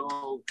Johnny was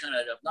all kind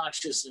of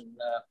obnoxious, and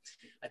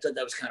I thought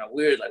that was kind of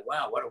weird. Like,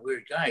 wow, what a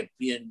weird guy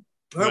being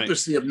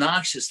purposely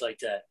obnoxious like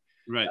that.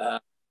 Right.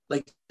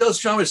 Like Bill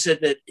Strummer said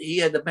that he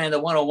had the band, the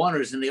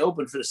 101ers, and they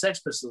opened for the Sex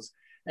Pistols.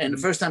 And the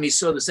first time he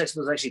saw the Sex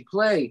Pistols actually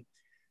play,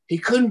 he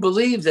couldn't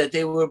believe that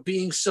they were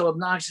being so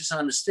obnoxious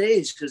on the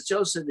stage, because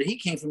Joe said that he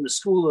came from the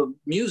school of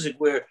music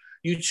where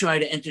you try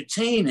to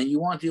entertain and you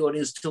want the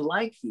audience to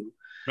like you.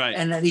 Right.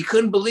 And that he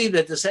couldn't believe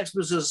that the Sex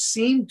Pistols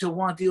seemed to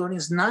want the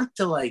audience not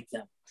to like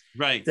them.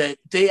 Right. That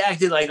they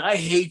acted like, "I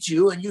hate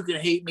you and you can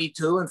hate me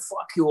too and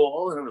fuck you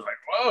all." And it was like,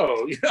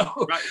 whoa, you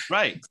know.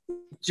 Right.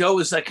 Joe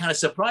was like kind of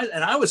surprised,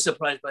 and I was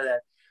surprised by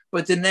that.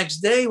 But the next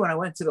day when I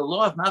went to the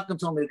loft, Malcolm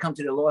told me to come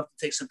to the loft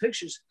to take some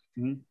pictures.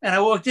 Mm-hmm. And I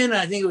walked in, and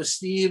I think it was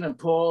Steve and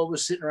Paul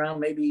was sitting around,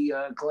 maybe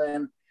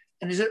Glenn.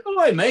 And he said,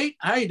 "Oh, hey, mate,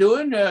 how you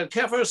doing?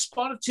 Care for a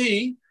spot of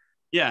tea?"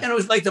 Yeah. And it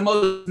was like the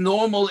most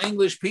normal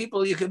English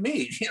people you could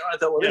meet. You know, I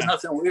thought, well, there's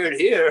nothing weird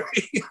here.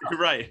 You know?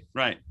 Right.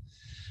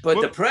 But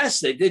the press,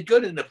 they did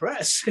good in the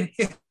press. You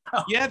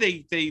know? Yeah,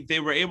 they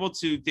were able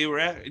to,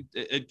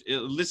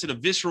 elicit a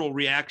visceral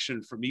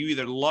reaction from you.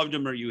 Either loved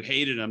him or you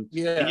hated him.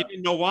 Yeah. And you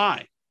didn't know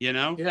why, you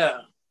know?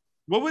 Yeah.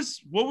 What was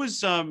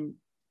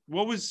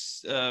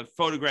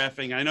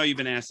photographing? I know you've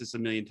been asked this a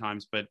million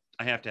times, but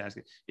I have to ask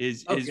it.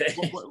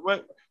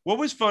 What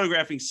was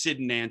photographing Sid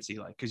and Nancy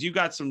like? Because you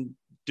got some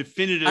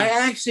definitive.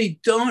 I actually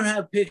don't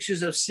have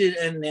pictures of Sid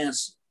and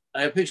Nancy.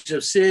 I have pictures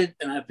of Sid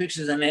and I have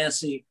pictures of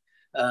Nancy.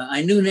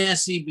 I knew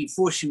Nancy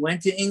before she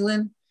went to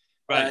England.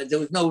 Right. There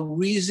was no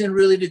reason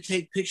really to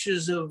take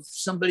pictures of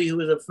somebody who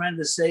was a friend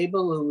of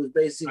Sable, who was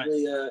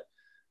basically a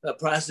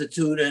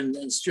prostitute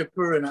and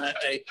stripper. And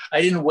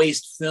I didn't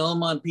waste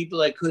film on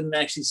people I couldn't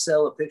actually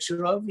sell a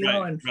picture of, you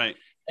know.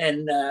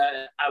 And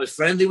I was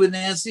friendly with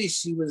Nancy.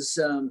 She was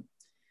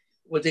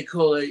what they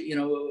call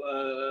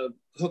a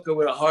hooker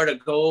with a heart of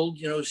gold.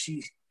 You know,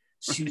 she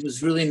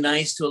was really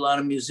nice to a lot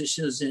of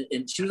musicians,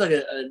 and she was like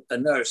a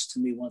nurse to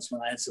me once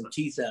when I had some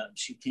teeth out. And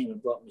she came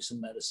and brought me some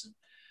medicine.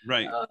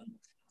 Right.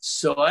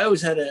 So I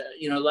always had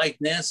like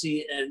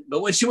Nancy.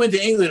 But when she went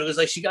to England, it was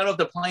like she got off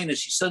the plane and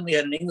she suddenly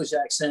had an English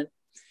accent,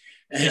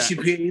 and she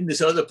became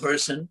this other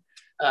person.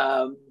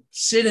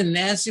 Sid and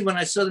Nancy, when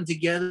I saw them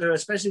together,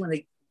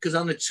 especially because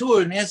on the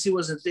tour, Nancy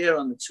wasn't there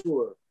on the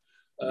tour.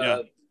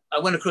 I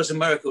went across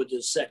America with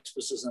the Sex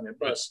Pistols on their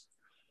bus.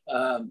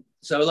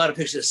 So a lot of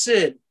pictures of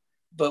Sid.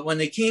 But when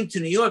they came to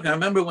New York, I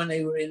remember when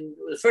they were in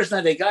the first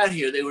night they got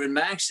here, they were in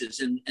Max's,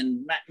 and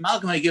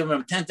Malcolm had given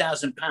them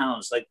 10,000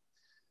 pounds, like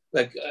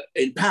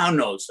in pound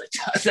notes, like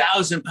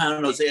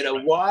 1,000-pound notes. They had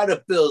a wad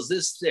of bills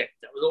this thick.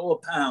 That was all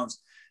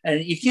pounds.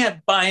 And you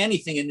can't buy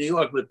anything in New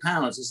York with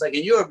pounds. It's like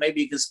in Europe,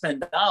 maybe you can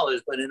spend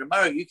dollars, but in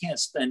America, you can't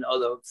spend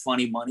other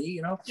funny money,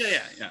 you know?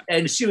 Yeah.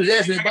 And she was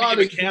asking me, Bob,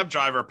 a cab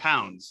driver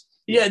pounds.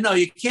 Yeah, no,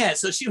 you can't.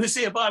 So she was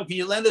saying, Bob, can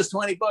you lend us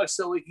 $20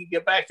 so we can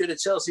get back to the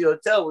Chelsea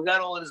Hotel? We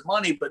got all of this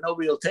money, but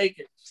nobody will take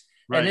it.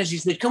 Right. And then she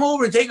said, come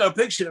over and take our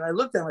picture. And I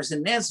looked at her, I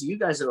said, Nancy, you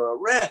guys are a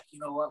wreck. You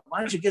know, why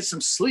don't you get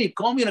some sleep?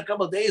 Call me in a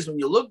couple of days when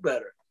you look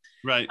better.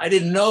 Right. I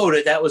didn't know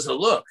that was a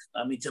look.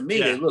 I mean, to me,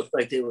 they looked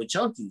like they were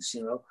junkies,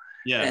 you know?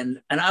 Yeah. And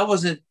I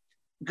wasn't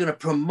going to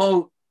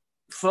promote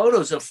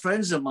photos of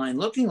friends of mine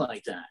looking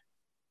like that.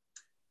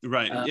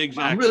 Right.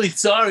 Exactly. I'm really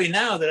sorry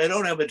now that I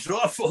don't have a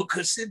draw full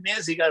because Sid and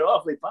Nancy got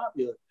awfully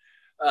popular.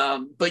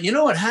 But you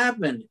know what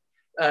happened?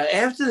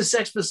 After the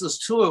Sex Pistols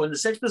tour, when the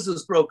Sex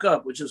Pistols broke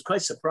up, which was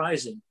quite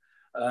surprising,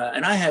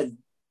 and I had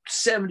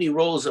 70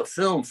 rolls of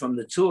film from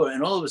the tour,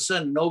 and all of a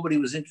sudden, nobody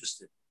was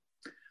interested.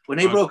 When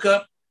they broke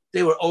up,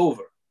 they were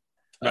over.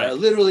 Right.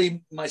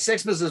 Literally, my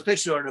Sex Pistols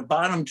picture are in the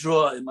bottom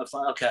drawer in my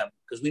file cabinet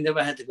because we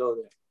never had to go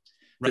there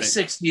for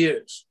 6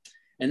 years.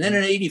 And then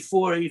in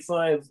 84,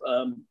 85,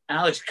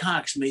 Alex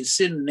Cox made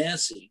Sid and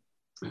Nancy.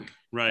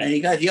 Right. And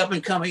he got the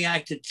up-and-coming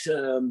actor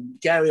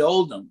Gary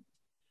Oldman,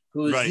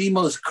 who is the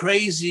most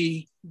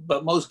crazy,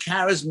 but most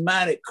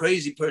charismatic,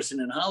 crazy person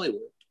in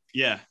Hollywood.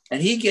 Yeah.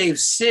 And he gave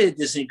Sid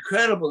this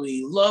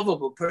incredibly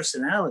lovable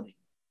personality.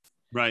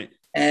 Right.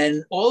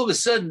 And all of a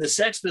sudden, the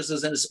Sex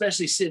Pistols, and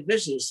especially Sid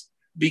Vicious,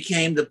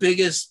 became the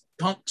biggest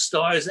punk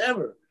stars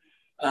ever.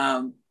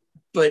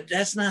 But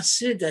that's not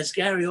Sid, that's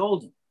Gary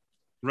Oldman.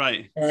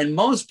 Right. And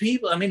most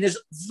people, I mean, there's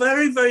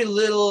very, very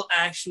little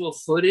actual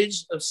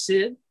footage of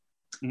Sid.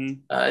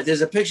 Mm-hmm.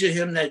 There's a picture of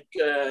him that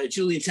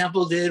Julian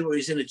Temple did where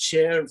he's in a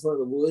chair in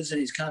front of the woods and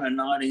he's kind of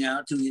nodding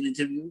out doing an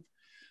interview.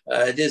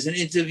 There's an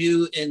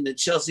interview in the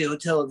Chelsea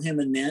Hotel of him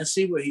and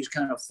Nancy where he's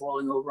kind of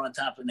falling over on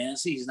top of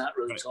Nancy. He's not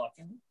really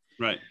talking.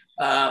 Right.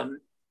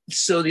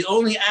 So the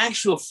only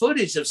actual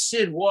footage of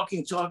Sid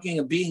walking, talking,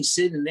 and being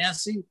Sid and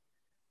Nancy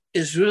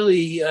is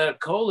really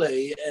Cole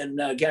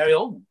and Gary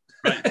Oldman.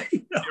 Right.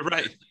 You're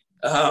right.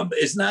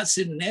 It's not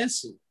Sid and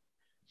Nancy.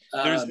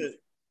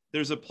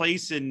 There's a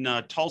place in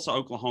Tulsa,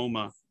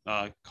 Oklahoma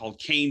called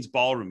Kane's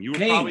Ballroom. You were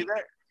probably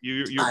there.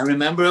 I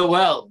remember it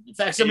well. In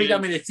fact, somebody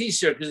got me the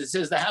T-shirt because it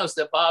says the house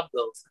that Bob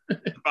built.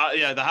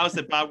 The house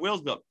that Bob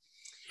Wills built.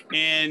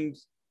 And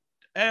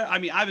I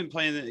mean, I've been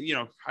playing,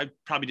 I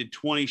probably did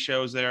 20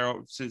 shows there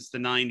since the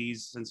 90s,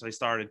 since I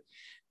started.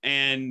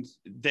 And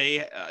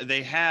they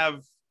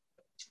have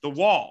the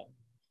wall.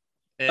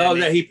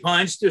 That he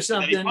punched or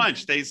something? They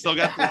punched. They still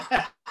got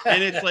the,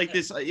 and it's like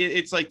this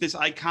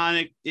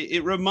iconic,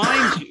 it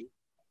reminds you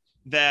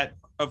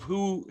of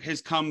who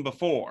has come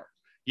before.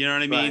 You know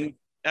what I mean? Right.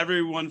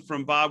 Everyone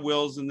from Bob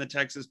Wills and the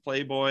Texas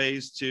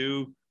Playboys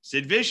to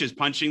Sid Vicious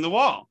punching the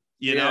wall,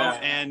 you know?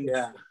 And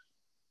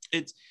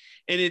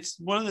it's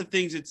one of the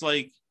things, it's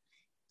like,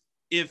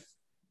 if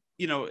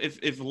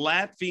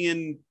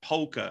Latvian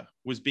polka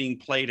was being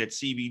played at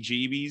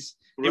CBGB's,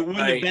 it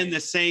wouldn't have been the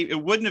same.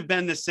 It wouldn't have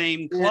been the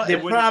same.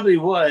 It probably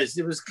was.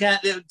 It was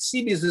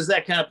CB's was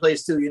that kind of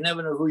place too. You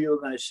never know who you were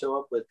going to show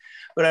up with.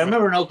 But I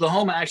remember in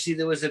Oklahoma, actually,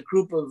 there was a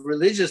group of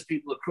religious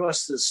people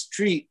across the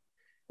street.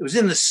 It was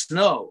in the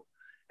snow,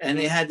 and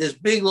they had this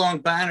big long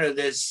banner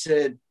that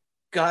said,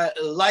 "God,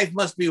 life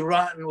must be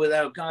rotten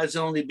without God's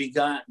only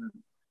begotten."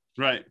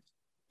 Right.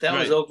 That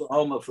was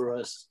Oklahoma for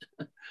us.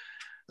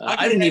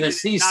 I didn't even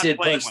see Sid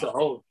punch the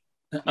hole.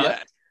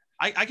 Yeah.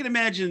 I can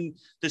imagine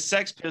the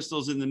Sex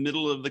Pistols in the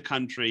middle of the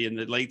country in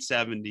the late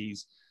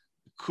 70s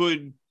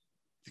could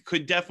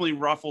definitely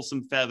ruffle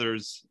some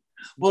feathers.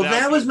 Well,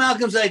 that was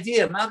Malcolm's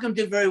idea. Malcolm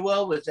did very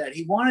well with that.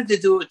 He wanted to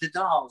do it with the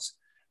Dolls,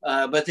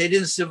 but they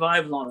didn't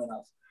survive long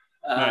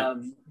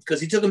enough because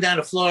he took them down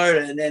to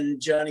Florida, and then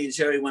Johnny and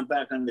Jerry went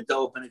back on the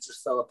dope, and it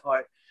just fell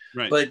apart.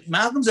 Right. But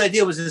Malcolm's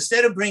idea was,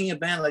 instead of bringing a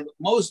band, like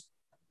most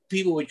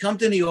people would come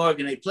to New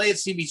York and they play at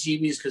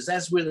CBGB's because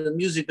that's where the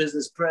music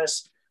business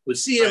press would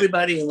see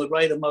everybody and would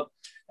write them up.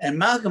 And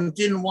Malcolm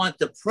didn't want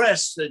the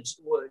press,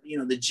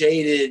 the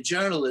jaded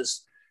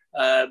journalists,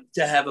 to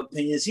have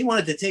opinions. He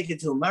wanted to take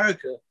it to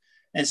America.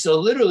 And so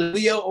literally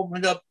we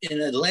opened up in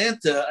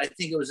Atlanta. I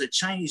think it was a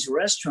Chinese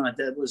restaurant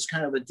that was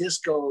kind of a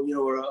disco,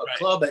 or a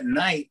club at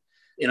night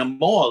in a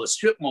mall, a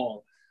strip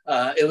mall.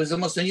 It was the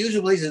most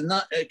unusual place.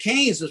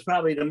 Kane's was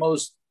probably the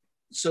most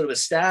sort of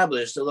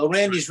established, although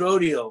Randy's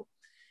Rodeo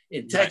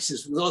in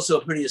Texas was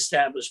also a pretty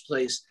established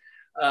place.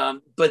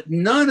 But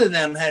none of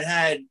them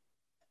had,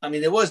 I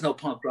mean, there was no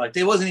punk rock.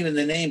 There wasn't even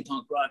the name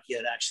punk rock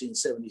yet, actually, in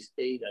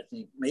 78, I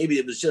think. Maybe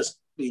it was just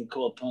being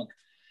called punk.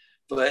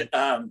 But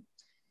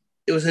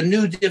it was a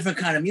new, different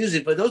kind of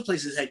music. But those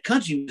places had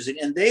country music,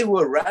 and they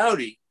were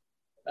rowdy.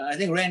 I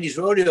think Randy's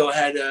Rodeo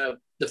had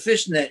the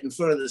fishnet in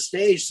front of the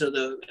stage, so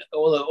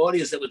all the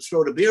audience that would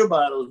throw the beer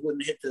bottles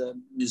wouldn't hit the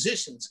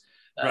musicians.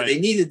 They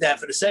needed that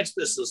for the Sex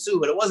Pistols too,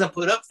 but it wasn't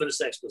put up for the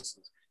Sex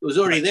Pistols. It was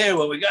already there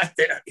when we got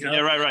there. You know?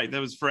 Yeah, right.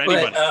 That was for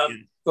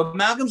anybody. But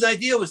Malcolm's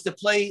idea was to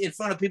play in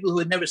front of people who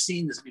had never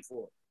seen this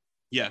before.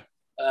 Yeah.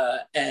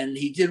 And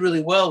he did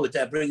really well with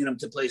that, bringing them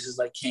to places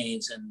like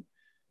Cain's, and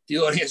the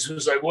audience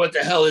was like, "What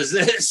the hell is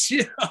this?"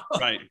 You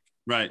know?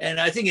 Right. And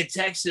I think in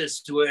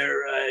Texas,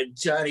 where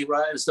Johnny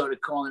Rotten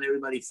started calling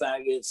everybody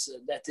faggots,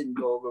 that didn't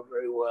go over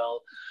very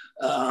well.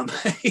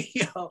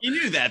 You know, he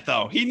knew that,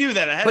 though. He knew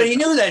that ahead. But he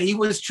knew that he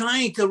was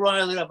trying to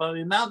rile it up. I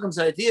mean, Malcolm's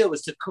idea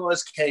was to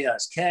cause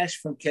chaos, cash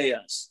from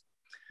chaos.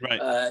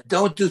 Right.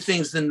 Don't do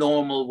things the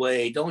normal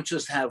way. Don't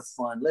just have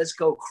fun. Let's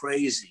go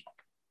crazy.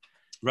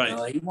 Right. You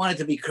know, he wanted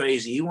to be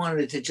crazy. He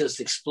wanted it to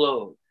just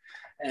explode.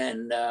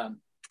 And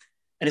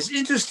it's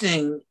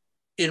interesting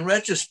in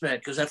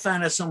retrospect, because I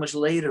found out so much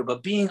later,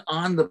 but being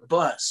on the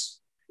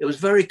bus, it was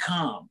very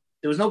calm.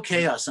 There was no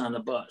chaos on the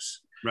bus.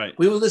 Right.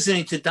 We were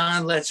listening to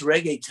Don Letts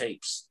reggae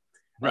tapes,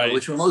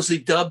 which were mostly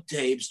dub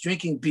tapes,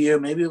 drinking beer,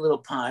 maybe a little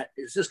pot.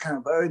 It's just kind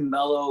of very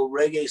mellow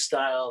reggae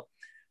style,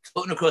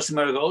 floating across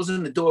America. All of a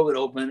sudden the door would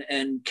open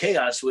and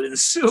chaos would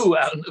ensue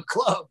out in the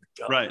club.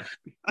 You know? Right.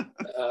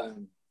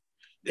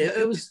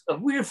 It was a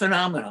weird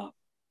phenomenon.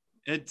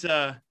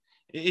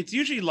 It's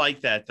usually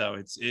like that, though.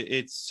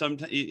 It's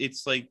sometimes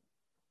it's like,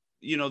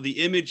 you know,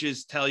 the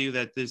images tell you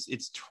that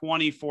it's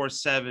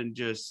 24/7,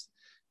 just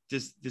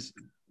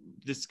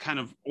this kind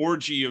of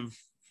orgy of,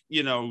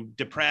 you know,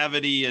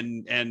 depravity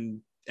and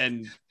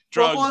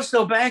drugs. Well,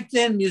 also back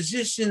then,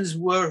 musicians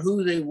were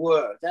who they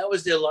were. That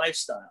was their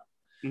lifestyle.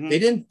 Mm-hmm. They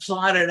didn't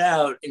plot it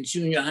out in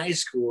junior high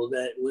school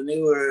that when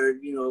they were,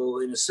 you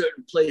know, in a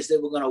certain place, they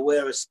were going to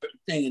wear a certain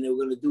thing and they were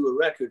going to do a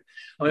record.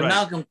 I mean,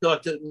 Malcolm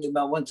talked to me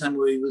about one time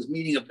where he was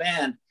meeting a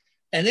band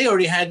and they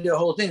already had their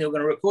whole thing. They were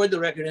going to record the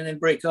record and then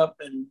break up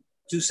and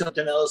do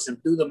something else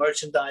and do the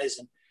merchandise.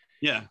 And,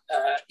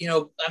 you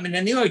know, I mean,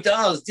 the New York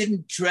Dolls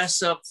didn't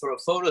dress up for a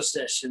photo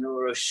session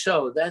or a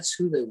show. That's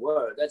who they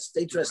were.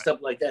 They dressed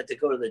up like that to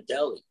go to the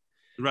deli,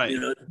 you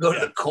know, to go to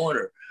the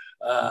corner.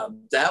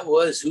 That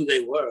was who they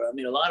were. I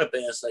mean, a lot of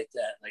bands like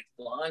that, like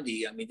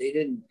Blondie, I mean, they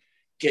didn't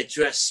get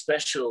dressed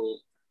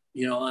special,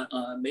 you know,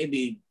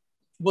 maybe.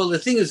 Well, the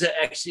thing is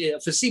that actually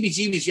for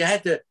CBGBs, you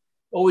had to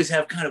always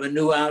have kind of a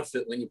new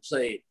outfit when you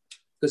played.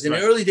 Because in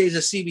the early days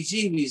of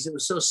CBGBs, it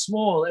was so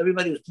small,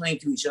 everybody was playing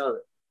to each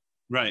other.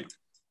 Right.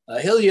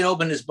 Hilliard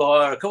opened his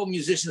bar. A couple of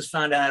musicians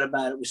found out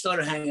about it. We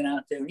started hanging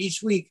out there. And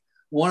each week,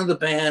 one of the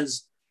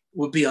bands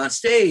would be on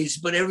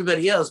stage, but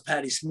everybody else,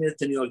 Patti Smith,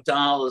 the New York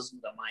Dolls,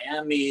 the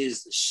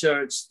Miamis, the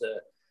Shirts,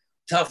 the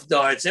Tough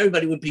Darts,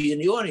 everybody would be in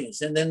the audience.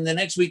 And then the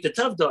next week, the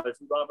Tough Darts,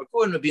 Robert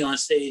Gordon would be on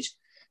stage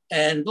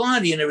and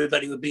Blondie and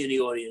everybody would be in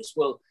the audience.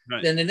 Well,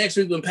 then the next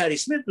week when Patti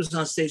Smith was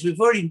on stage, we've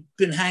already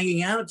been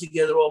hanging out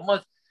together all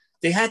month.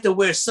 They had to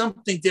wear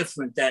something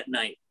different that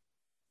night.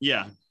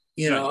 Yeah.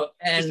 You know,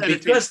 and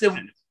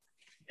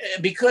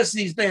because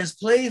these bands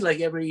played like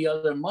every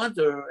other month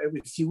or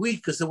every few weeks,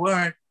 because there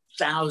weren't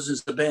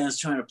thousands of bands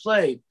trying to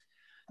play,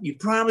 you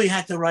probably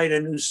had to write a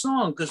new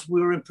song because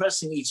we were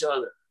impressing each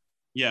other.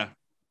 Yeah.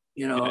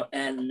 You know,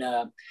 and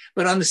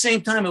but on the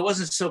same time, it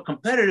wasn't so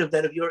competitive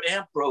that if your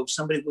amp broke,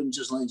 somebody wouldn't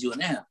just lend you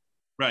an amp.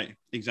 Right,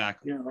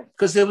 exactly. You know,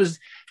 because there was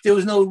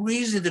no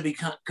reason to be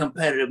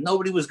competitive.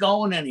 Nobody was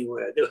going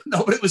anywhere.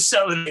 Nobody was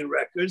selling any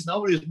records.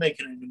 Nobody was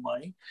making any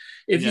money.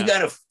 If you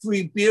got a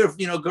free beer,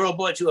 you know, girl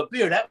bought you a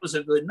beer, that was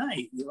a good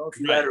night. You know, if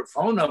you had her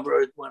phone number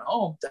and went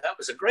home, that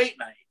was a great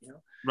night. You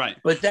know,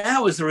 But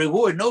that was the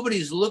reward.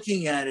 Nobody's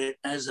looking at it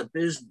as a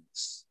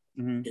business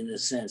in a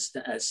sense.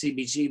 At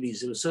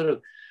CBGBs, it was sort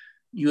of,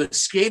 you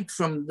escaped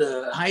from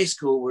the high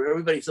school where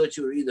everybody thought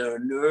you were either a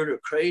nerd or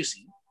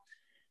crazy.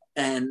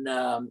 And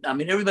I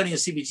mean, everybody in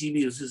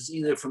CBGB was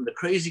either from the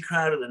crazy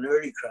crowd or the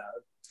nerdy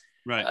crowd.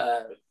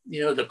 Right.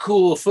 You know, the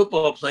cool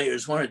football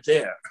players weren't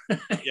there.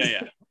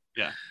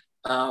 Yeah.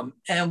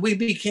 And we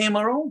became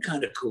our own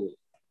kind of cool.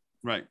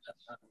 Right.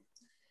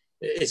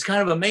 It's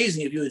kind of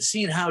amazing if you had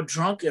seen how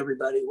drunk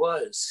everybody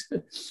was,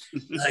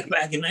 like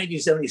back in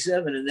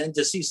 1977, and then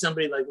to see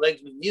somebody like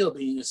Legs McNeil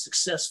being a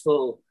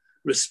successful,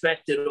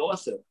 respected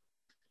author.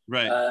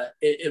 Right.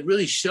 It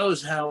really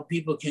shows how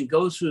people can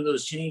go through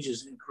those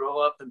changes and grow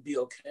up and be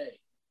okay.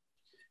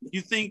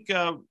 You think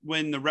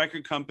when the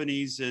record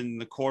companies and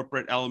the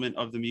corporate element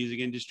of the music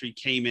industry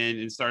came in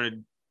and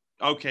started,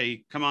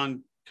 okay, come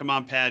on,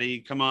 Patti,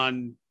 come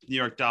on, New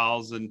York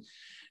Dolls, and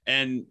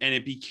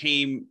it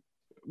became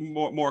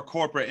more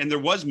corporate, and there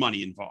was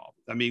money involved.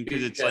 I mean,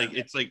 because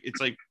it's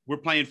like we're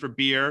playing for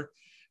beer,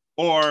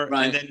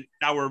 and then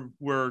now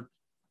we're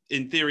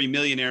in theory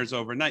millionaires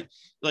overnight.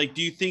 Like,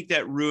 do you think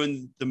that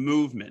ruined the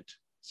movement,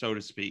 so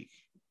to speak,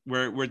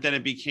 where then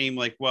it became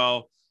like,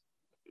 well,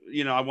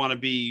 you know, I want to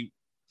be,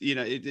 you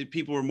know,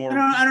 people were more.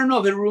 I don't know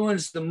if it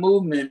ruins the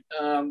movement,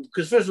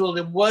 because first of all,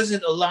 there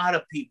wasn't a lot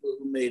of people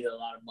who made a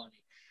lot of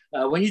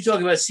money. When you talk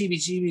about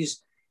CBGBs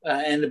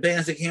and the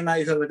bands that came out,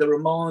 you talk about the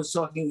Ramones,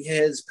 Talking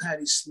Heads,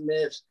 Patti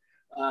Smith,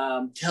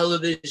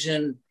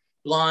 Television,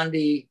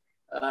 Blondie,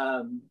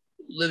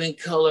 Living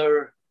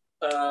Color.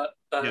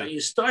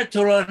 You start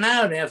to run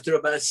out after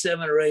about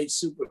 7 or 8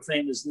 super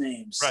famous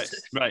names.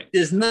 Right.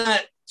 There's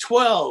not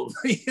 12,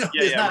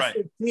 there's not right.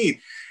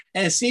 15.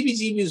 And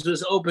CBGB's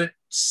was open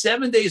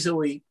 7 days a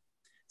week.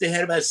 They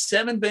had about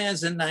 7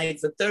 bands a night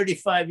for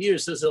 35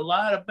 years. So there's a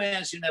lot of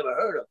bands you never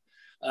heard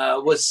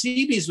of. What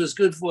CB's was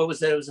good for was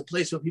that it was a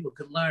place where people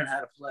could learn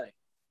how to play.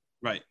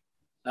 Right.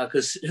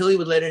 Because Hilly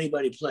would let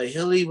anybody play.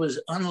 Hilly was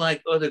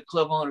unlike other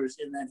club owners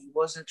in that he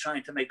wasn't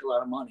trying to make a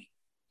lot of money.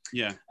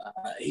 Yeah.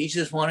 He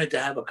just wanted to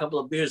have a couple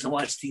of beers and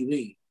watch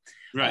TV.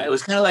 Right. It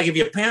was kind of like if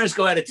your parents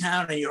go out of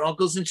town and your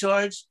uncle's in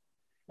charge,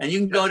 and you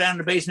can go down in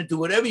the basement, do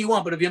whatever you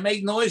want, but if you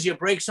make noise, you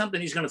break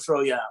something, he's going to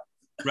throw you out.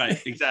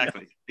 Right.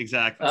 Exactly.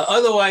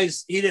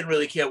 Otherwise, he didn't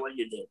really care what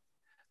you did.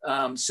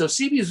 So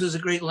CB's was a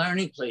great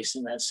learning place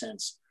in that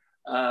sense.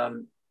 But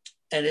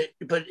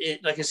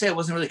like I said, it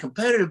wasn't really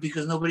competitive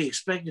because nobody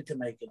expected to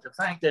make it. The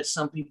fact that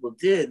some people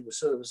did was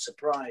sort of a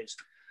surprise.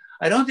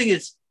 I don't think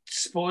it's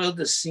spoiled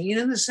the scene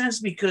in the sense,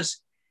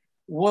 because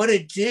what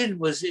it did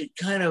was it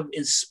kind of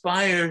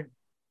inspired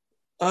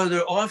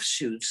other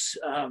offshoots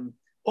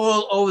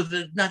all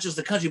over not just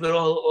the country, but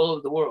all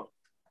over the world.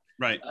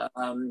 Right.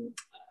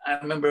 I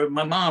remember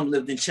my mom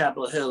lived in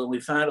Chapel Hill, and we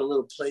found a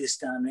little place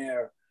down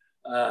there.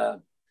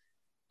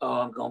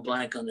 I'm going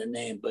blank on the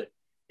name, but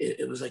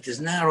it was like this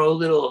narrow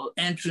little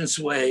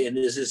entranceway, and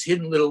there's this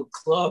hidden little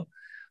club.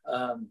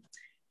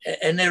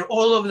 And they're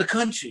all over the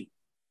country,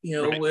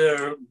 right.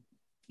 where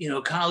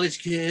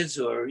college kids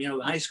or,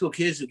 high school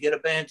kids who get a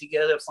band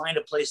together, find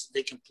a place that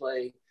they can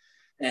play.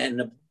 And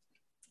the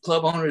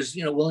club owners,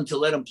 willing to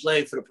let them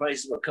play for the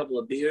price of a couple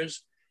of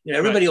beers.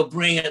 Everybody will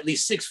bring at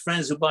least 6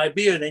 friends who buy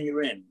beer, then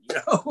you're in,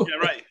 Yeah,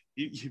 right.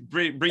 You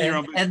bring your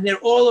own. And they're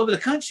all over the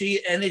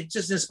country, and it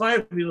just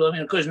inspired people. I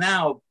mean, of course,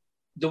 now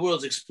the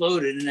world's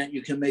exploded in that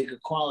you can make a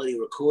quality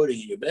recording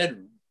in your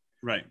bedroom.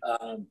 Right.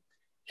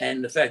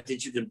 And the fact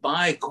that you can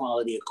buy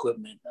quality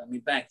equipment. I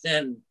mean, back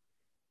then,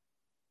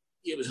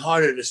 it was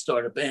harder to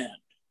start a band.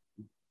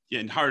 Yeah,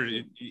 and harder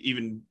to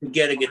even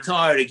get a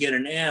guitar, to get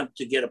an amp,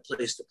 to get a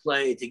place to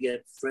play, to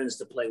get friends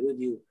to play with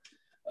you.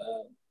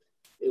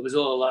 It was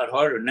all a lot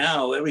harder.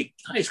 Now every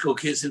high school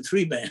kid's in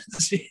 3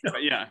 bands.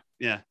 Yeah.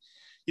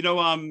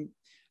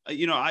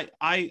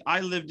 I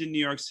lived in New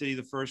York City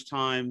the first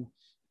time,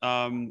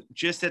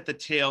 just at the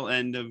tail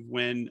end of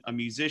when a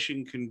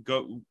musician can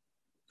go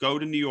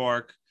to New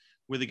York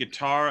with a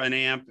guitar, an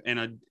amp,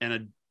 and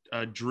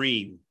a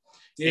dream.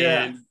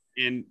 Yeah.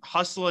 And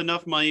hustle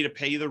enough money to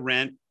pay the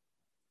rent.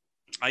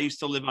 I used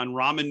to live on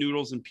ramen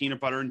noodles and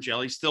peanut butter and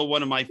jelly. Still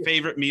one of my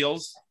favorite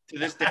meals to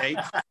this day.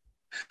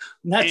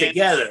 Not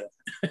together.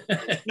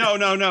 No.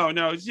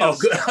 It's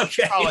good.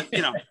 Okay.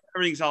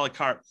 Everything's a la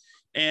carte.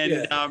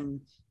 And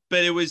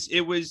but it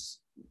was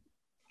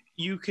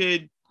you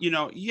could,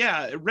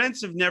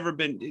 rents have never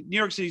been, New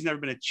York City's never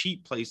been a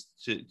cheap place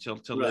to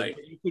live.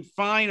 You could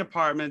find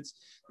apartments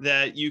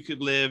that you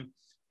could live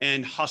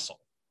and hustle.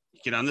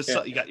 Get on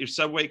you got your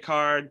subway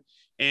card,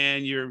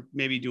 and you're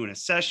maybe doing a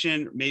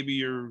session, maybe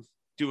you're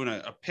doing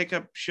a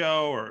pickup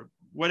show or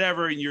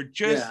whatever, and you're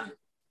just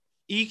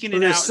eking it out.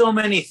 There's so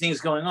many things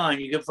going on,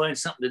 you can find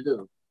something to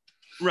do.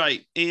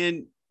 Right.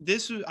 And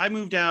I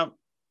moved out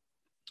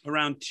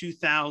around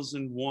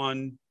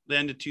 2001, the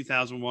end of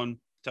 2001.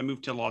 I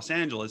moved to Los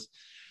Angeles,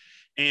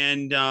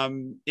 and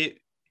it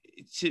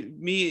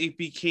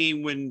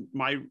became when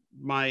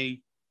my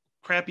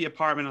crappy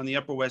apartment on the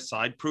Upper West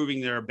Side,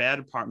 proving there are bad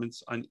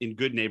apartments in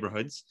good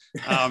neighborhoods.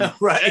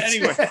 Right.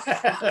 Anyway,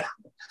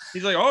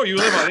 he's like, "Oh, you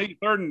live on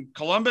 83rd and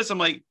Columbus?" I'm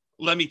like,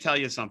 "Let me tell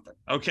you something,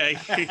 okay?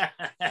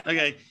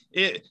 Okay,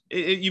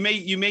 you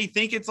may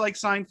think it's like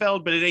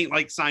Seinfeld, but it ain't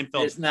like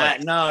Seinfeld. It's not.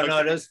 Place. No, okay?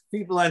 no. Those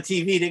people on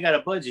TV, they got a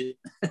budget.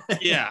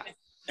 Yeah.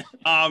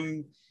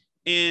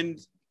 And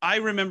I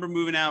remember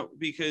moving out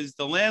because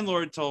the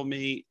landlord told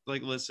me,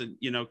 like, listen,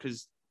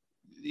 because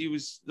he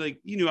was like,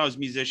 he knew I was a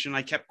musician.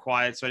 I kept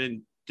quiet, so I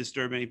didn't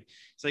disturb any.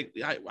 It's like,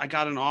 I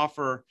got an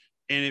offer,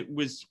 and it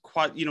was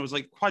it was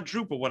like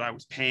quadruple what I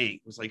was paying.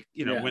 It was like,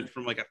 went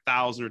from like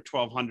 $1,000 or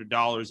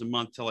 $1,200 a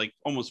month to like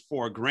almost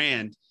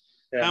 $4,000.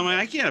 Yeah. I'm like,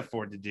 I can't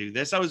afford to do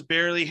this. I was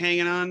barely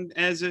hanging on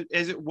as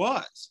it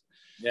was.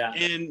 Yeah.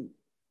 And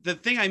the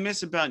thing I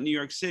miss about New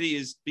York City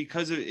is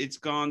because it's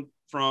gone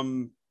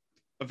from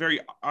a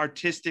very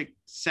artistic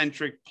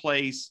centric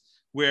place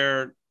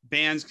where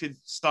bands could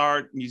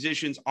start,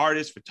 musicians,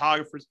 artists,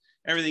 photographers,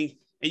 everything,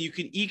 and you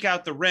can eke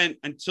out the rent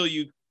until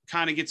you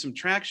kind of get some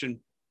traction.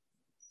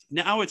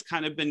 Now it's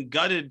kind of been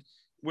gutted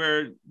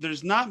where the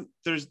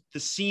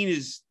scene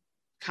is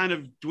kind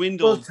of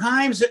dwindled.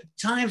 Well,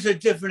 times are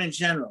different in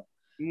general.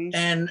 Mm-hmm.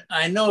 And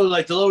I know,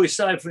 like, the Lower East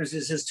Side, for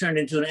instance, has turned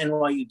into an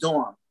NYU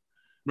dorm.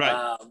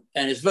 Right.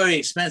 And it's very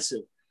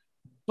expensive.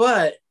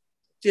 But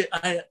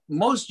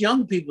most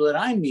young people that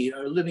I meet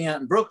are living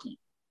out in Brooklyn.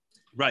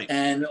 Right.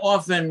 And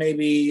often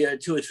maybe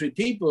 2 or 3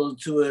 people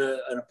to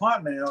an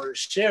apartment in order to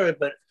share it.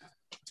 But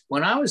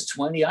when I was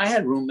 20, I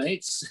had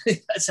roommates.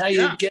 That's how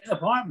you get an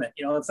apartment.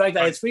 In fact,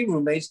 I had 3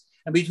 roommates.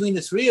 And between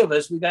the 3 of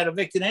us, we got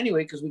evicted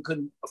anyway because we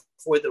couldn't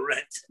afford the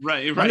rent.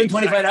 Right.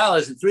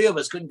 $125, and 3 of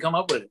us couldn't come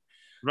up with it.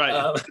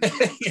 Right.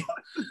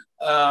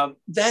 You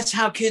that's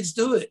how kids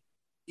do it,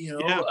 you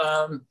know.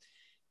 Yeah.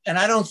 And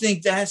I don't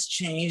think that's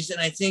changed. And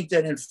I think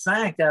that, in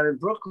fact, out in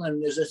Brooklyn,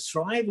 there's a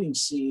thriving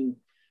scene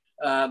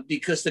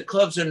because the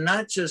clubs are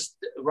not just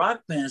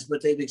rock bands,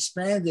 but they've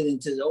expanded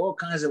into all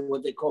kinds of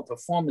what they call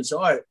performance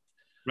art,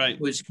 Right.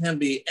 which can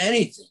be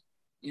anything.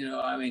 You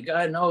know, I mean,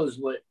 God knows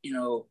what, you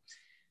know,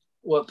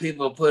 what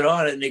people put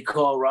on it and they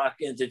call rock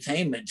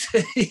entertainment.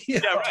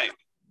 Yeah, right.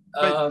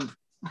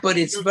 But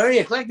it's very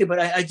eclectic. But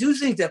I do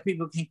think that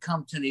people can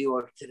come to New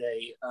York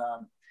today.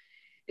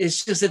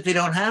 It's just that they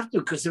don't have to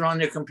because they're on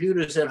their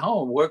computers at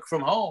home, work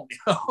from home. You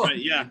know? Right,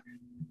 yeah.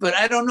 But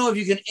I don't know if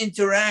you can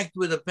interact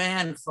with a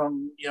band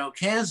from, you know,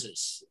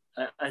 Kansas.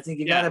 I think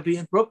you got to be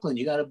in Brooklyn.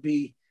 You got to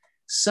be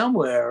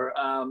somewhere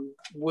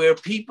where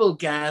people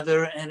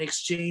gather and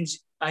exchange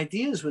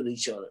ideas with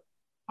each other.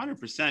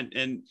 100%,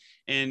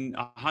 and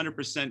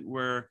 100%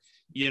 where,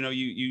 you know,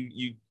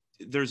 you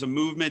there's a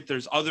movement,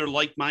 there's other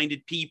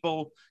like-minded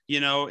people, you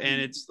know,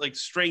 and it's like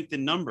strength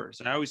in numbers.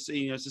 And I always say,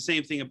 you know, it's the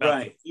same thing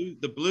about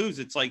the blues.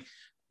 It's like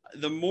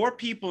the more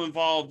people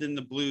involved in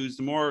the blues,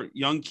 the more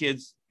young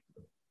kids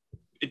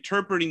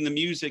interpreting the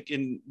music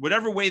in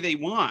whatever way they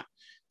want,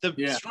 the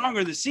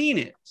stronger the scene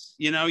is.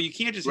 You know, you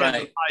can't just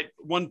have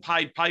one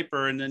Pied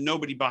Piper and then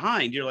nobody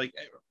behind. You're like,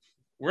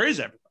 where is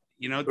everybody?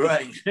 You know,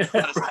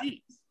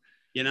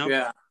 you know?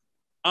 Yeah.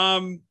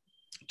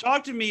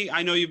 Talk to me.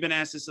 I know you've been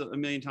asked this a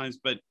million times,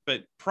 but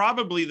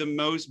probably the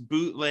most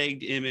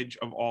bootlegged image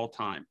of all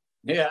time.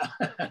 Yeah.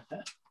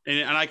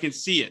 and I can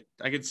see it.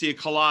 I can see a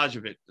collage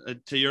of it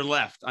to your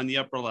left, on the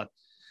upper left.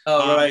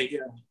 Oh, right. Yeah.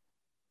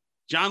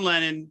 John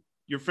Lennon,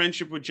 your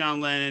friendship with John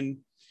Lennon.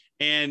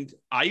 And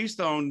I used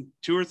to own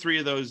 2 or 3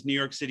 of those New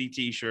York City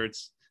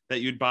t-shirts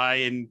that you'd buy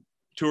in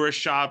tourist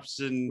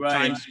shops in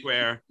Times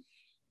Square.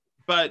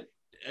 But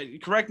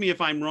correct me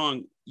if I'm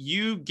wrong.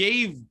 You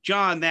gave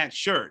John that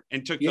shirt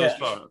and took those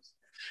photos.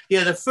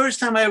 Yeah, the first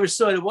time I ever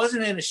saw it, it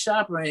wasn't in a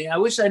shop or anything. I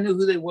wish I knew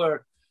who they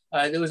were.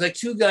 There was like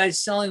 2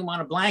 guys selling them on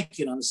a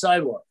blanket on the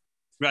sidewalk.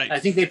 Right. I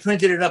think they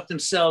printed it up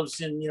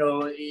themselves in, you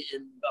know,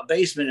 in a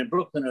basement in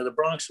Brooklyn or the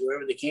Bronx,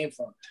 wherever they came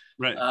from.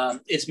 Right.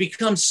 It's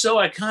become so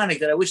iconic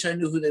that I wish I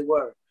knew who they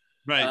were.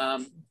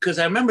 Right. Because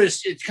I remember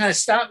it kind of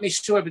stopped me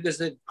short because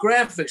the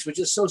graphics were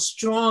just so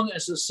strong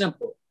and so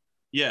simple.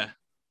 Yeah.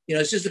 You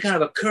know, it's just a kind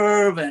of a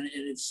curve, and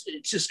it's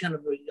just kind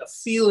of a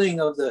feeling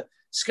of the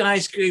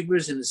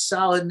skyscrapers and the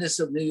solidness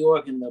of New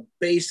York and the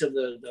base of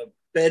the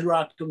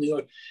bedrock of New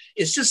York.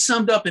 It's just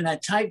summed up in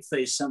that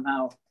typeface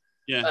somehow.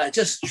 Yeah. It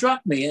just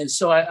struck me, and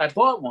so I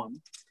bought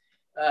one,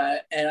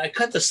 and I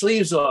cut the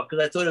sleeves off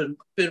because I thought it was a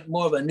bit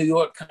more of a New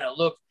York kind of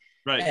look.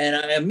 Right. And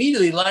I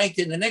immediately liked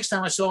it. And the next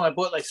time I saw them, I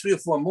bought like 3 or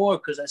 4 more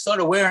because I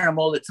started wearing them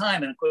all the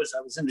time. And of course,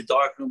 I was in the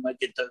darkroom. I'd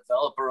get the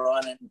developer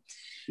on it.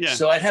 Yeah.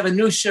 So I'd have a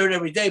new shirt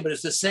every day, but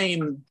it's the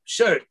same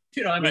shirt,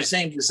 you know, I mean, the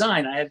same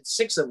design. I had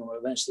 6 of them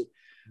eventually.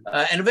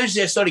 And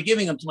eventually I started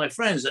giving them to my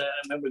friends. I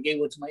remember I gave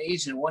one to my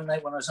agent one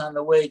night when I was on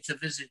the way to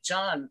visit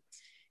John.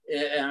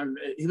 And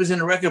he was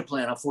in a record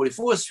plant on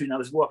 44th Street. And I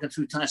was walking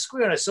through Times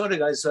Square and I saw the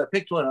guy. So I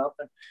picked one up.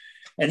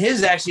 And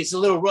his actually, it's a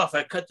little rough.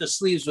 I cut the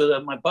sleeves with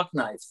my buck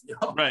knife, you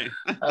know? Right.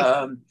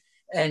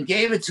 And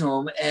gave it to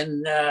him.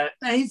 And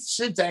he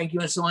said thank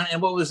you and so on.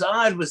 And what was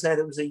odd was that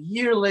it was a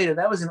year later.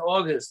 That was in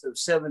August of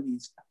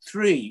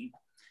 73.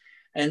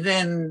 And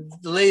then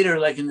later,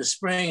 like in the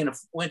spring and the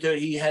winter,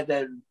 he had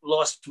that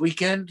Lost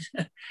Weekend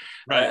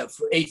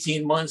for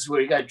 18 months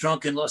where he got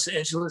drunk in Los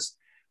Angeles.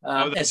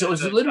 And so it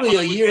was literally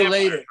a year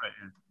later.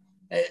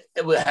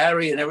 With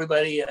Harry and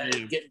everybody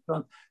getting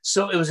drunk.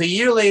 So it was a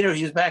year later,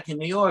 he was back in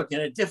New York in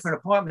a different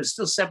apartment,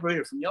 still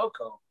separated from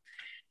Yoko.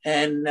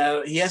 And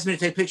he asked me to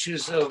take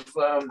pictures of,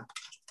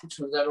 which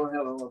ones I don't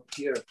have them up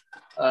here.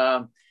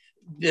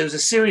 There was a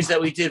series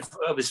that we did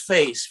of his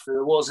face for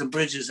the Walls and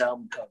Bridges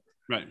album cover.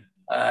 Right.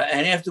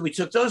 And after we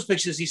took those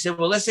pictures, he said,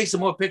 well, let's take some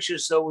more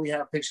pictures so we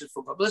have pictures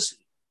for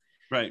publicity.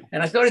 Right.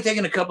 And I started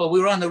taking a couple.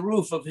 We were on the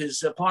roof of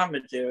his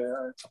apartment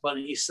there up on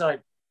the east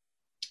side.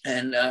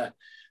 And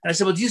I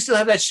said, well, do you still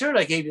have that shirt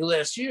I gave you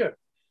last year?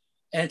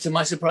 And to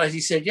my surprise, he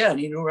said, yeah. And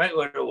he knew right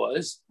where it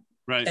was.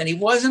 Right. And he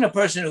wasn't a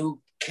person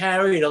who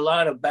carried a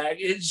lot of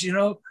baggage, you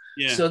know?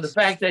 Yeah. So the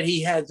fact that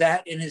he had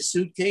that in his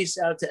suitcase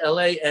out to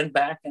LA and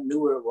back and knew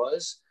where it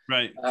was,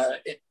 right.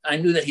 I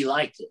knew that he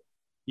liked it.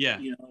 Yeah.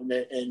 You know,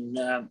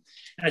 and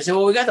I said,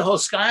 well, we got the whole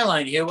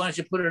skyline here. Why don't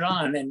you put it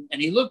on? And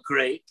he looked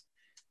great.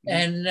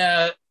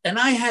 Mm-hmm. And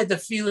I had the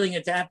feeling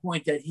at that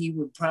point that he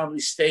would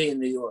probably stay in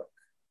New York.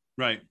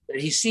 Right.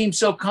 He seemed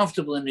so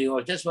comfortable in New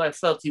York. That's why I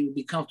felt he would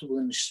be comfortable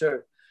in the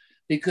shirt.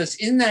 Because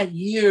in that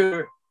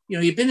year, you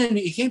know,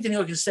 he came to New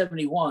York in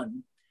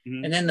 71.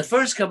 Mm-hmm. And then the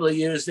first couple of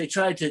years, they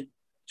tried to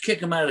kick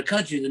him out of the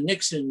country. The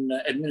Nixon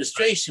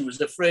administration was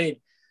afraid.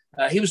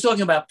 He was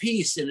talking about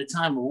peace in a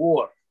time of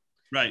war.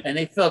 Right. And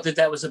they felt that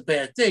that was a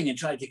bad thing and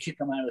tried to kick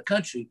him out of the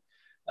country.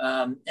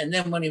 And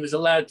then when he was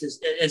allowed to,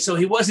 and so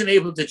he wasn't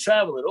able to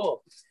travel at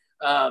all.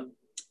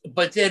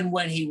 But then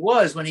when he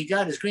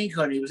got his green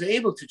card, he was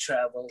able to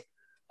travel.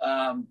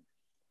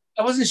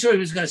 I wasn't sure he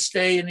was going to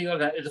stay in New York.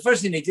 The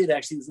first thing they did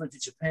actually was went to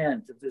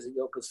Japan to visit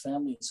Yoko's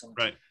family and so on.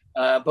 Right.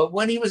 But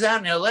when he was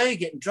out in LA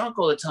getting drunk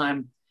all the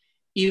time,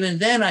 even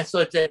then I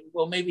thought that,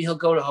 well, maybe he'll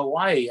go to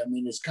Hawaii. I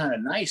mean, it's kind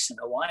of nice in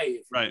Hawaii.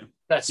 If right. you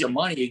got some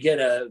money, you get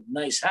a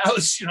nice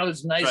house. You know,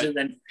 it's nicer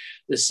than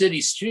the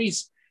city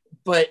streets.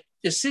 But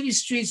the city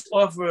streets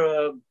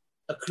offer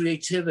a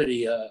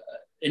creativity.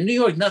 In New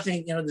York,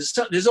 nothing, you know,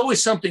 there's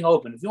always something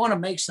open. If you want to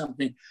make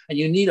something and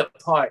you need a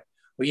part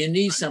or you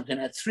need something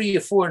at 3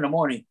 or 4 in the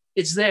morning,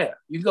 it's there.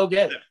 You go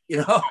get it. You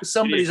know,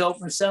 somebody's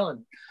open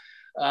selling.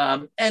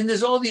 And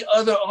there's all the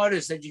other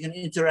artists that you can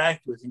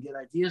interact with and get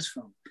ideas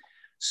from.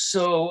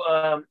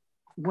 So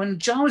when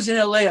John was in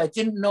LA, I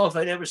didn't know if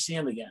I'd ever see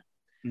him again.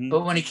 Mm-hmm.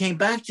 But when he came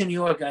back to New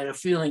York, I had a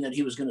feeling that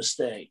he was going to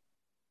stay.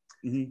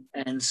 Mm-hmm.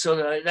 And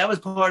so that was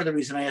part of the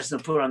reason I asked him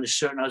to put on the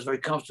shirt. And I was very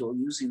comfortable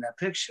using that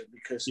picture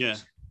because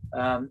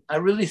I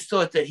really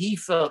thought that he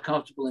felt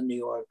comfortable in New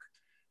York.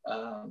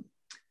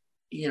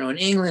 You know, in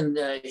England,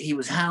 he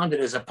was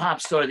hounded as a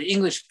pop star. The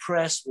English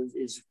press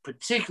is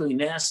particularly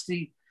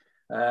nasty.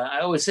 I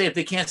always say if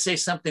they can't say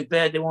something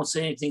bad, they won't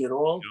say anything at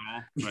all.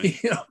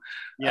 Right. You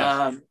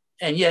know?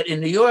 And yet in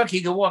New York,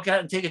 he could walk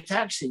out and take a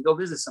taxi and go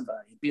visit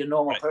somebody, be a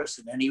normal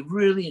person. And he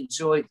really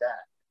enjoyed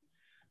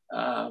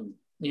that.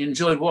 He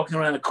enjoyed walking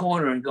around the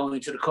corner and going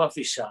to the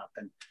coffee shop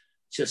and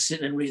just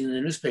sitting and reading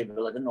the newspaper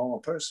like a normal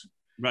person.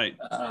 Right.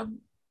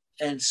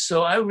 And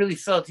so I really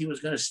felt he was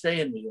going to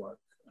stay in New York.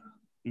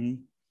 And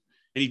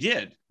he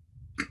did.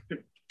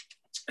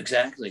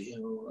 Exactly. You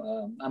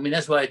know, I mean,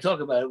 that's why I talk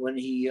about it when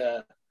he,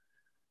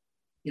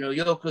 you know,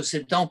 Yoko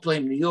said, don't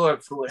blame New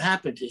York for what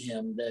happened to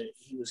him, that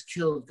he was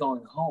killed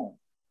going home.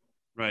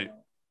 Right. You know?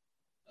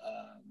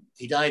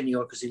 He died in New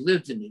York because he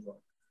lived in New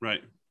York.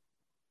 Right.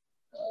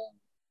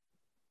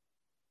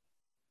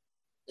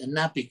 And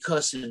not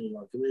because in New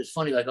York. It was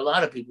funny, like a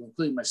lot of people,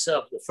 including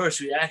myself, the first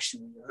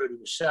reaction when you heard he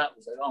was shot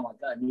was like, oh my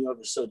God, New York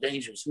is so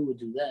dangerous. Who would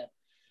do that?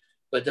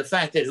 But the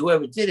fact that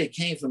whoever did it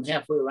came from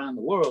halfway around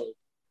the world,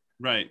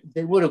 right?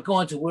 They would have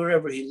gone to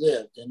wherever he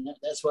lived. And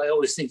that's why I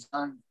always think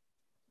John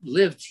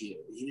lived here.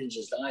 He didn't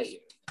just die here.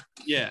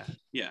 Yeah,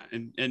 yeah.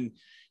 And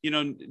you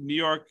know, New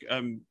York,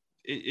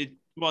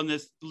 well, in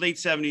the late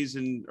 70s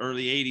and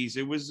early 80s,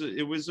 it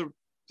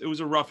was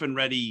a rough and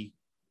ready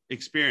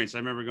experience. I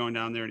remember going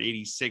down there in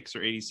 86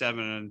 or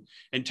 87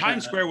 and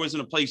Times Square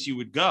wasn't a place you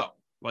would go.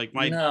 Like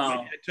my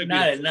dad took me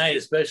at night,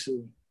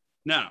 especially.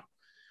 No.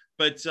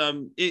 But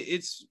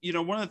it's, you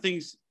know, one of the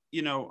things,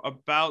 you know,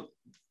 about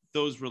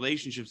those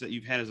relationships that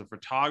you've had as a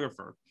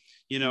photographer,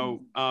 you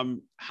know,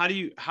 how do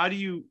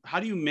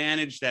you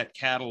manage that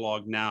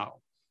catalog now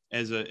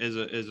as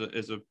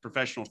a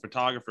professional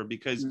photographer?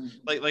 Because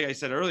like I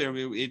said earlier, I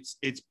mean,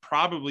 it's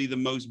probably the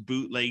most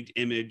bootlegged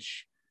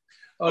image.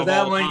 Oh,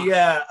 that one, time.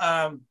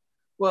 Yeah.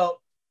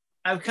 Well,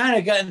 I've kind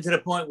of gotten to the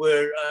point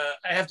where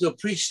I have to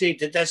appreciate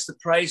that that's the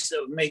price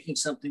of making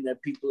something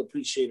that people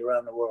appreciate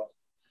around the world.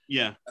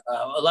 Yeah.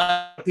 A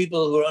lot of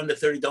people who are under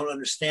 30 don't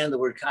understand the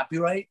word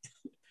copyright.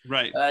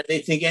 Right. They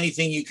think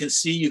anything you can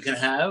see, you can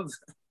have.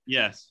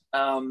 Yes.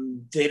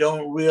 They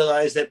don't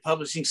realize that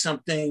publishing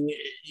something,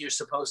 you're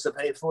supposed to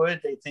pay for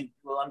it. They think,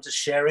 well, I'm just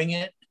sharing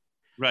it.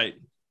 Right.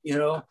 You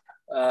know,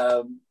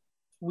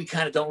 we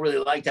kind of don't really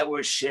like that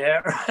word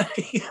share.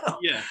 You know?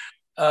 Yeah.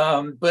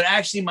 But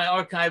actually my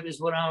archive is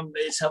what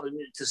it's helping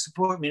me to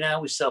support me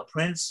now. We sell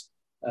prints.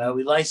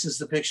 We license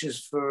the pictures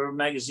for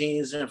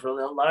magazines and for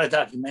a lot of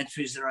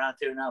documentaries that are out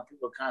there now.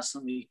 People are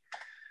constantly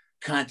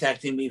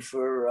contacting me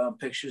for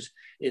pictures.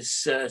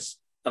 It's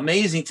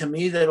amazing to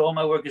me that all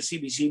my work at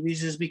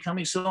CBGB's is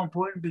becoming so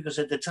important, because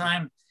at the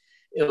time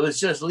it was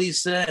just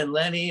Lisa and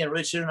Lenny and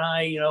Richard and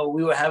I, you know,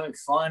 we were having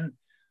fun,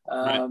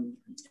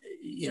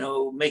 you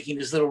know, making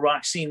this little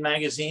rock scene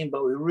magazine,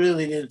 but we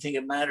really didn't think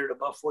it mattered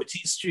above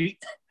 14th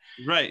Street.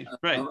 Right,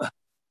 right.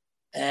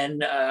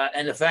 And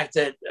the fact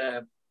that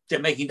they're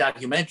making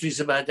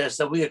documentaries about that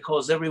stuff. We get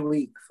calls every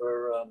week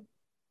for,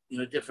 you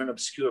know, different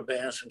obscure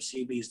bands from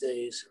CB's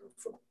days.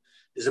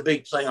 There's a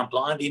big play on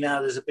Blondie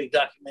now. There's a big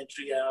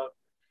documentary out.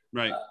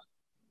 Right.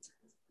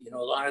 You know,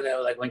 a lot of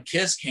that, like when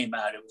Kiss came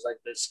out, it was like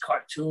this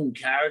cartoon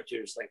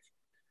characters. Like,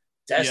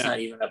 that's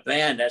not even a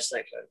band. That's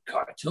like a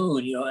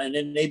cartoon, you know. And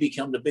then they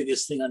become the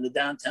biggest thing on the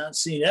downtown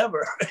scene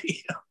ever. You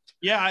know?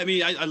 Yeah, I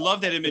mean, I love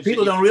that image.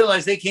 People don't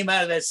realize they came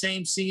out of that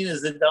same scene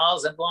as the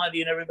Dolls and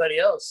Blondie and everybody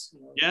else.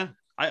 You know? Yeah.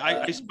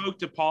 I spoke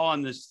to Paul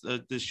on this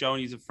show,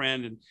 and he's a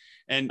friend,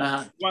 and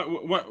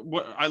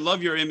what I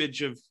love your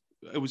image of.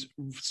 It was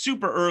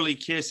super early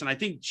Kiss, and I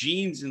think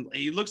jeans, and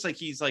he looks like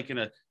he's like in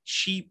a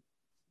cheap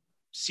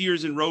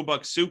Sears and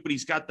Roebuck suit, but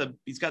he's got the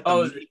makeup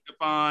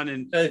on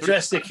and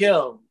Dress to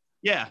Kill.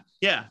 Yeah,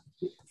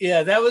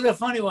 that was a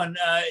funny one.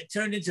 It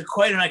turned into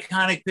quite an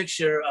iconic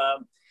picture.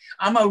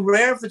 I'm a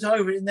rare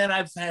photographer, and then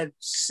I've had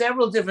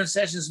several different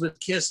sessions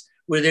with Kiss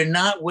where they're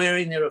not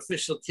wearing their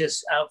official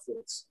Kiss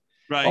outfits.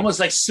 Right.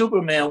 Almost like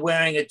Superman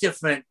wearing a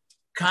different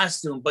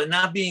costume, but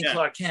not being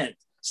Clark Kent.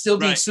 Still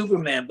being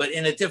Superman, but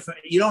in a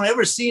different, you don't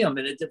ever see him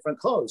in a different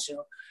clothes, you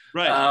know?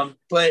 Right.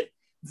 But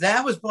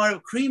that was part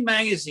of Cream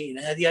Magazine.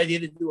 I had the idea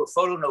to do a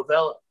photo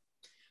novella.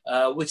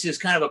 which is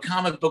kind of a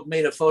comic book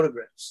made of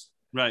photographs.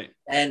 Right.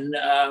 And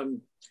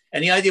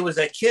the idea was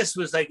that Kiss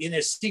was like in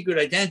their secret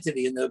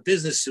identity in the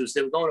business suits.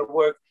 They were going to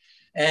work.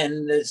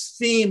 And the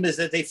theme is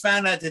that they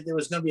found out that there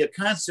was going to be a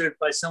concert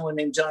by someone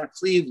named John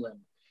Cleveland,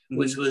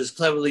 which was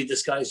cleverly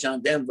disguised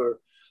John Denver.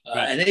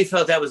 And they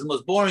felt that was the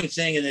most boring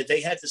thing and that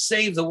they had to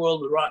save the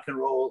world with rock and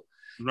roll.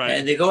 Right.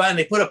 And they go out and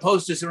they put up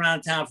posters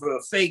around town for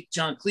a fake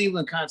John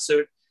Cleveland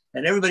concert.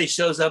 And everybody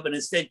shows up and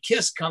instead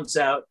Kiss comes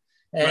out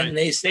and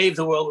they save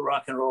the world with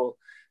rock and roll.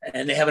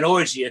 And they have an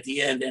orgy at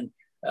the end. And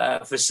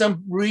for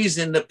some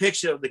reason, the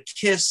picture of the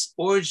Kiss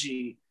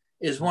orgy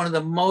is one of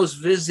the most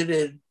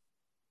visited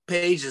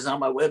pages on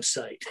my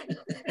website.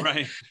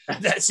 Right.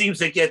 That seems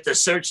to get the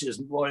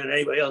searches more than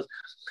anybody else.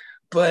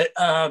 But,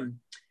 and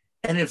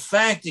in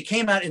fact, it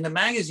came out in the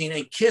magazine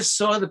and Kiss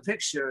saw the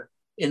picture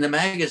in the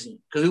magazine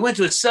because we went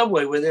to a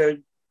subway where they're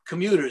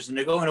commuters and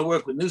they're going to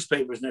work with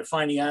newspapers and they're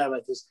finding out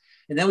about this.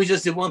 And then we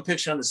just did one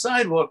picture on the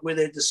sidewalk where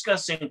they're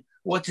discussing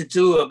what to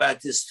do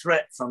about this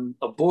threat from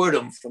a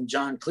boredom from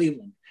John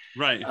Cleveland.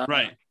 Right,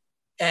 right.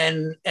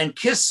 And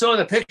Kiss saw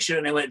the picture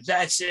and they went,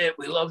 that's it.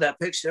 We love that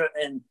picture.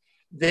 And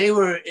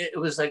it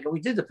was like,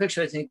 we did the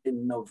picture, I think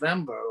in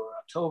November or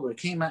October. It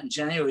came out in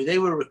January. They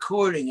were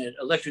recording at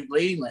Electric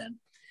Ladyland.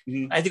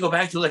 I had to go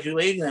back to Electric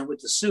Ladyland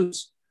with the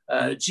suits.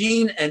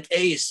 Gene and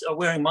Ace are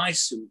wearing my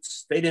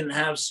suits. They didn't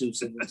have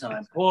suits at the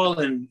time. Paul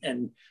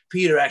and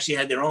Peter actually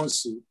had their own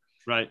suit.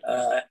 Right.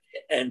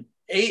 And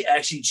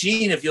actually,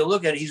 Gene, if you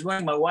look at it, he's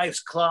wearing my wife's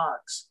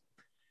clogs,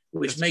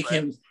 which make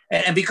him,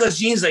 and because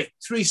Gene's like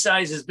 3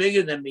 sizes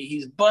bigger than me,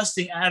 he's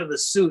busting out of the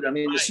suit. I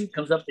mean, the suit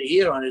comes up to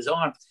here on his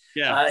arm.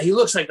 Yeah. He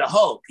looks like the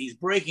Hulk. He's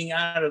breaking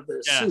out of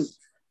the suit.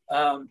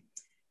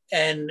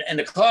 And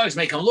the clogs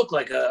make him look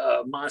like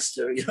a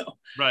monster, you know.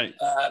 Right.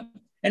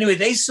 Anyway,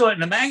 they saw it in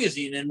the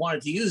magazine and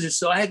wanted to use it.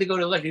 So I had to go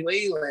to Electric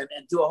Ladyland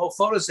and do a whole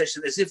photo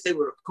session as if they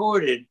were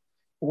recorded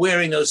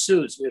wearing those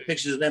suits. We have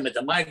pictures of them at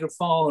the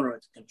microphone or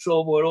at the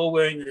control board, all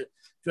wearing the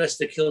Dress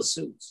to Kill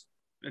suits.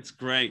 That's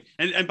great.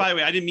 And by the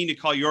way, I didn't mean to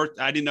call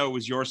I didn't know it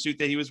was your suit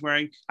that he was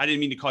wearing. I didn't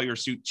mean to call your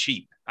suit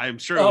cheap. I'm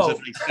sure it was a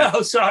nice suit.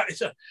 Oh, sorry.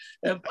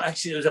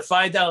 Actually, it was a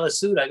 $5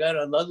 suit I got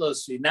on Ludlow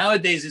Street.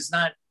 Nowadays, it's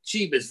not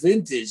cheap. It's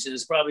vintage and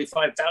it's probably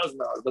 $5,000.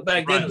 But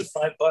back then, it was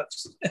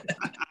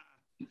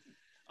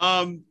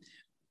 $5.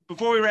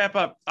 Before we wrap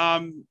up,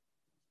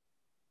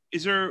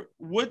 is there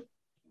what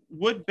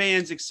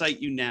bands excite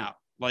you now?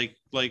 Like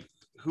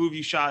who have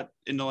you shot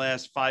in the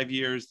last 5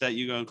 years that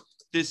you go,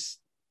 these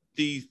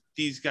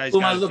guys? Who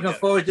am I looking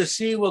forward to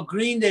see? Well,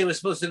 Green Day was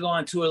supposed to go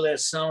on tour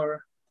last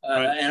summer.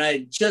 And I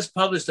just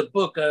published a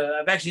book.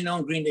 I've actually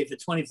known Green Day for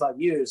 25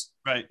 years,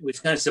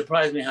 which kind of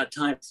surprised me how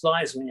time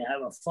flies when you're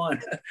having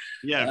fun.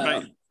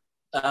 Yeah,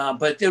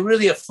 but they're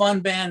really a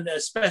fun band,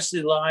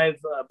 especially live,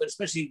 but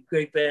especially a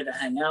great band to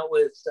hang out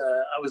with.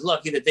 I was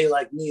lucky that they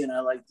liked me and I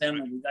liked them,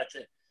 and we got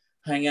to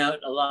hang out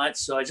a lot.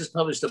 So I just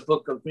published a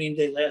book of Green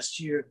Day last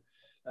year.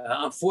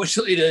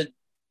 Unfortunately, the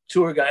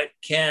tour got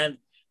canned,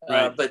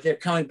 but they're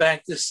coming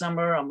back this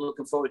summer. I'm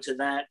looking forward to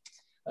that.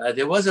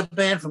 There was a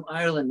band from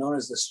Ireland known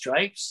as the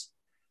Stripes,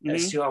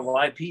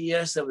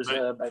 Strypes, that was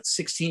about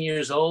 16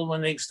 years old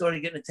when they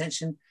started getting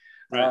attention.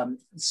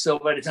 So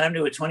by the time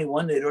they were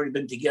 21, they'd already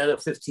been together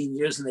 15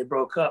 years and they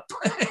broke up.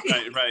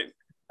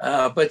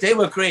 But they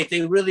were great.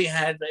 They really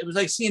it was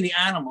like seeing the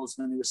Animals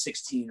when they were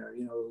 16 or,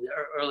 you know,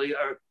 early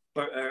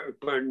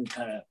Burden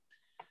kind of,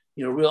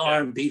 you know, real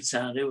R&B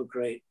sound. They were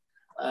great.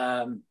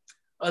 Other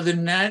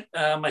than that,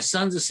 my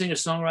son's a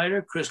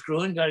singer-songwriter, Chris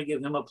Gruen, got to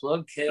give him a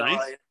plug.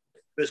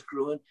 Chris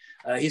Gruen.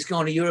 He's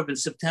going to Europe in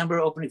September,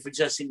 opening for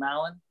Jesse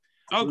Malin.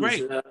 Oh,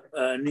 great.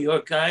 A New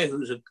York guy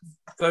who's a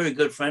very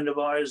good friend of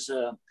ours.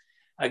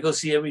 I go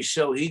see every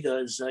show he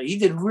does. He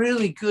did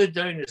really good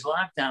during this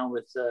lockdown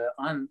with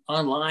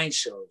online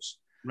shows,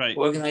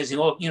 organizing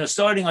all, you know,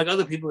 starting like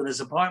other people in his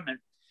apartment,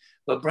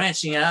 but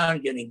branching out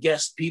and getting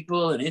guest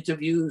people and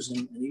interviews.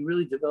 And he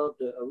really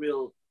developed a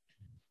real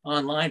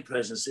online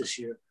presence this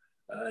year,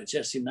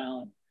 Jesse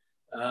Malin.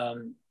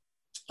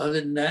 Other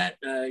than that,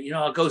 you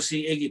know, I'll go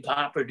see Iggy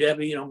Pop or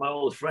Debbie, you know, my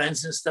old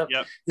friends and stuff.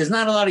 There's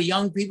not a lot of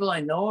young people I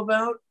know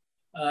about.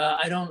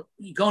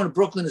 Going to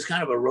Brooklyn is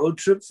kind of a road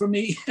trip for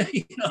me,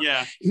 you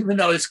know, even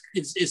though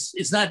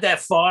it's not that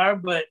far,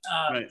 but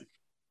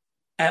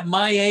at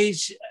my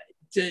age,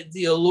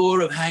 the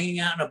allure of hanging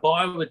out in a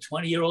bar with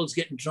 20-year-olds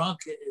getting drunk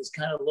is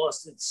kind of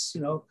lost its,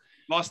 you know.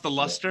 Lost the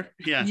luster?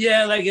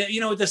 Yeah, like, you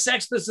know, with the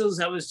Sex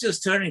Pistols, I was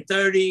just turning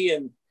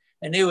 30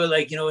 and they were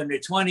like, you know, in their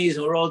 20s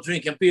and we're all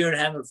drinking beer and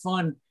having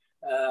fun.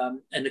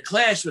 And the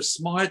Clash was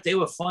smart. They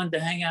were fun to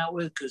hang out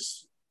with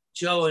because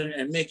Joe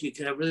and Mick, you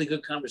could have really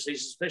good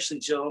conversations, especially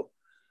Joe.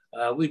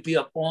 We'd be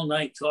up all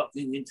night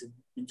talking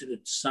into the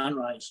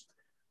sunrise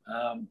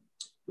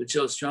with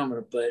Joe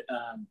Strummer. But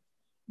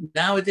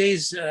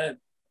nowadays, you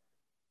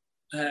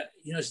know,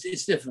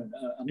 it's different.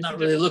 I'm not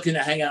really looking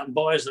to hang out in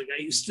bars like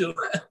I used to.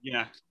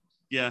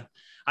 Yeah.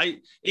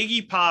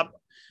 Iggy Pop,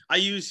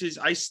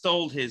 I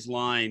stole his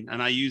line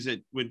and I use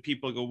it when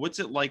people go, what's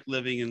it like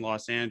living in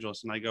Los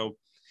Angeles? And I go,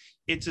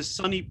 it's a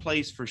sunny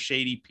place for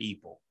shady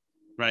people.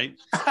 right?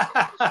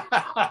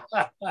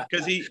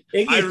 Because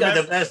Iggy's got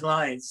the best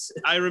lines.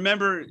 I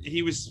remember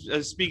he was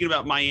speaking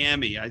about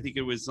Miami. I think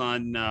it was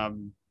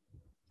on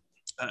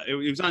it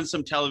was on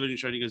some television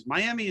show. And he goes,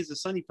 "Miami is a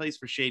sunny place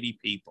for shady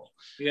people."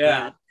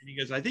 Yeah. And he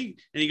goes, "I think,"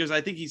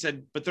 he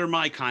said, "but they're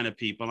my kind of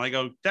people." And I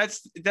go, "That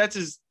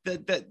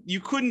you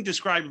couldn't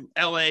describe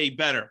LA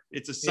better.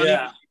 It's a sunny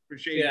place for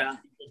shady people,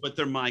 but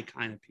they're my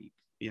kind of people."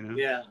 You know?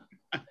 Yeah.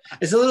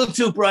 It's a little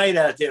too bright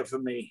out there for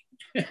me.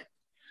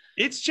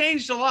 It's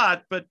changed a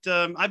lot, but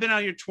I've been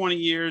out here 20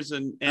 years,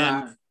 and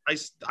I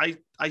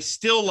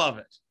still love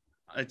it.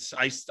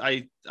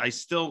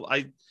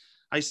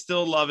 I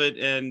still love it,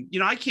 and you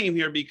know, I came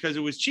here because it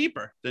was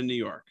cheaper than New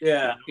York.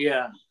 Yeah, you know?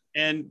 Yeah.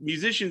 And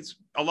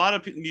a lot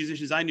of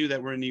musicians I knew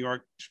that were in New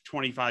York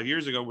 25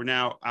 years ago were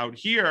now out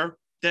here.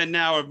 Then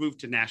now I've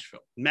moved to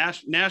Nashville.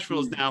 Nashville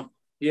is now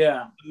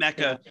the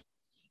Mecca,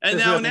 and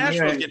now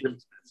Nashville's getting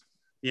expensive.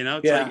 You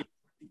know, it's like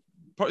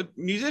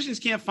musicians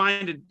can't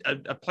find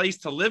a place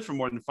to live for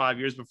more than 5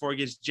 years before it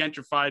gets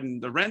gentrified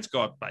and the rents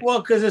go up. Well,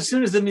 because as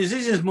soon as the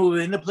musicians move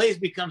in, the place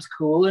becomes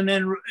cool, and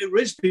then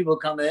rich people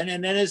come in,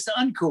 and then it's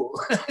uncool.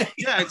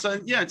 It's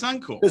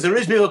uncool. Because the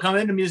rich people come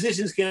in, the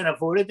musicians can't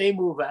afford it, they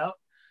move out,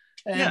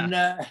 and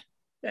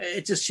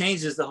it just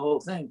changes the whole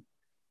thing.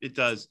 It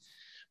does.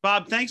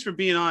 Bob, thanks for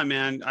being on,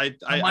 man.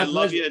 I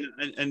love you,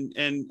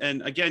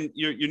 and again,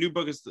 your new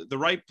book is the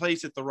right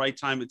place at the right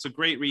time. It's a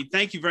great read.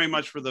 Thank you very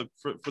much for the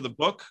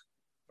book.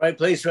 Right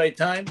place, right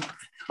time.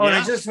 Oh, and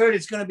I just heard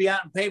it's going to be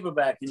out in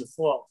paperback in the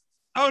fall.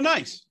 Oh,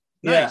 nice.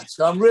 Yeah,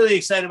 so I'm really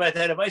excited about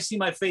that. If I see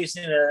my face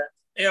in an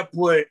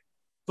airport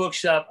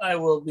bookshop, that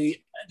will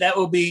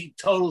be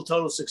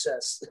total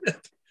success.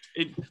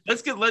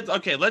 Let's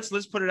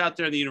put it out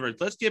there in the universe.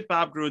 Let's get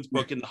Bob Gruen's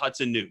book in the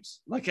Hudson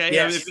News. Okay,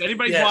 yes. If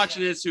anybody's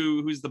watching this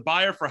who's the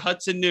buyer for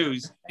Hudson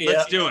News,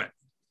 let's do it.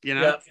 You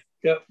know,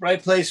 right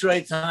place,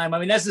 right time. I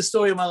mean, that's the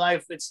story of my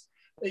life. It's,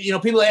 you know,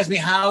 people ask me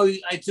how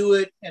I do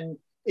it, and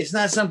it's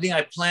not something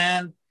I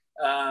plan.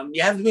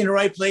 You have to be in the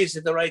right place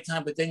at the right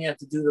time, but then you have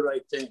to do the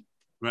right thing.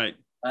 Right.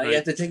 You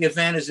have to take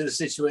advantage of the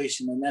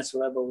situation, and that's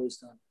what I've always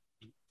done.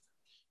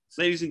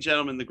 Ladies and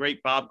gentlemen, the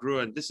great Bob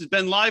Gruen. This has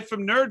been live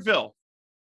from Nerdville.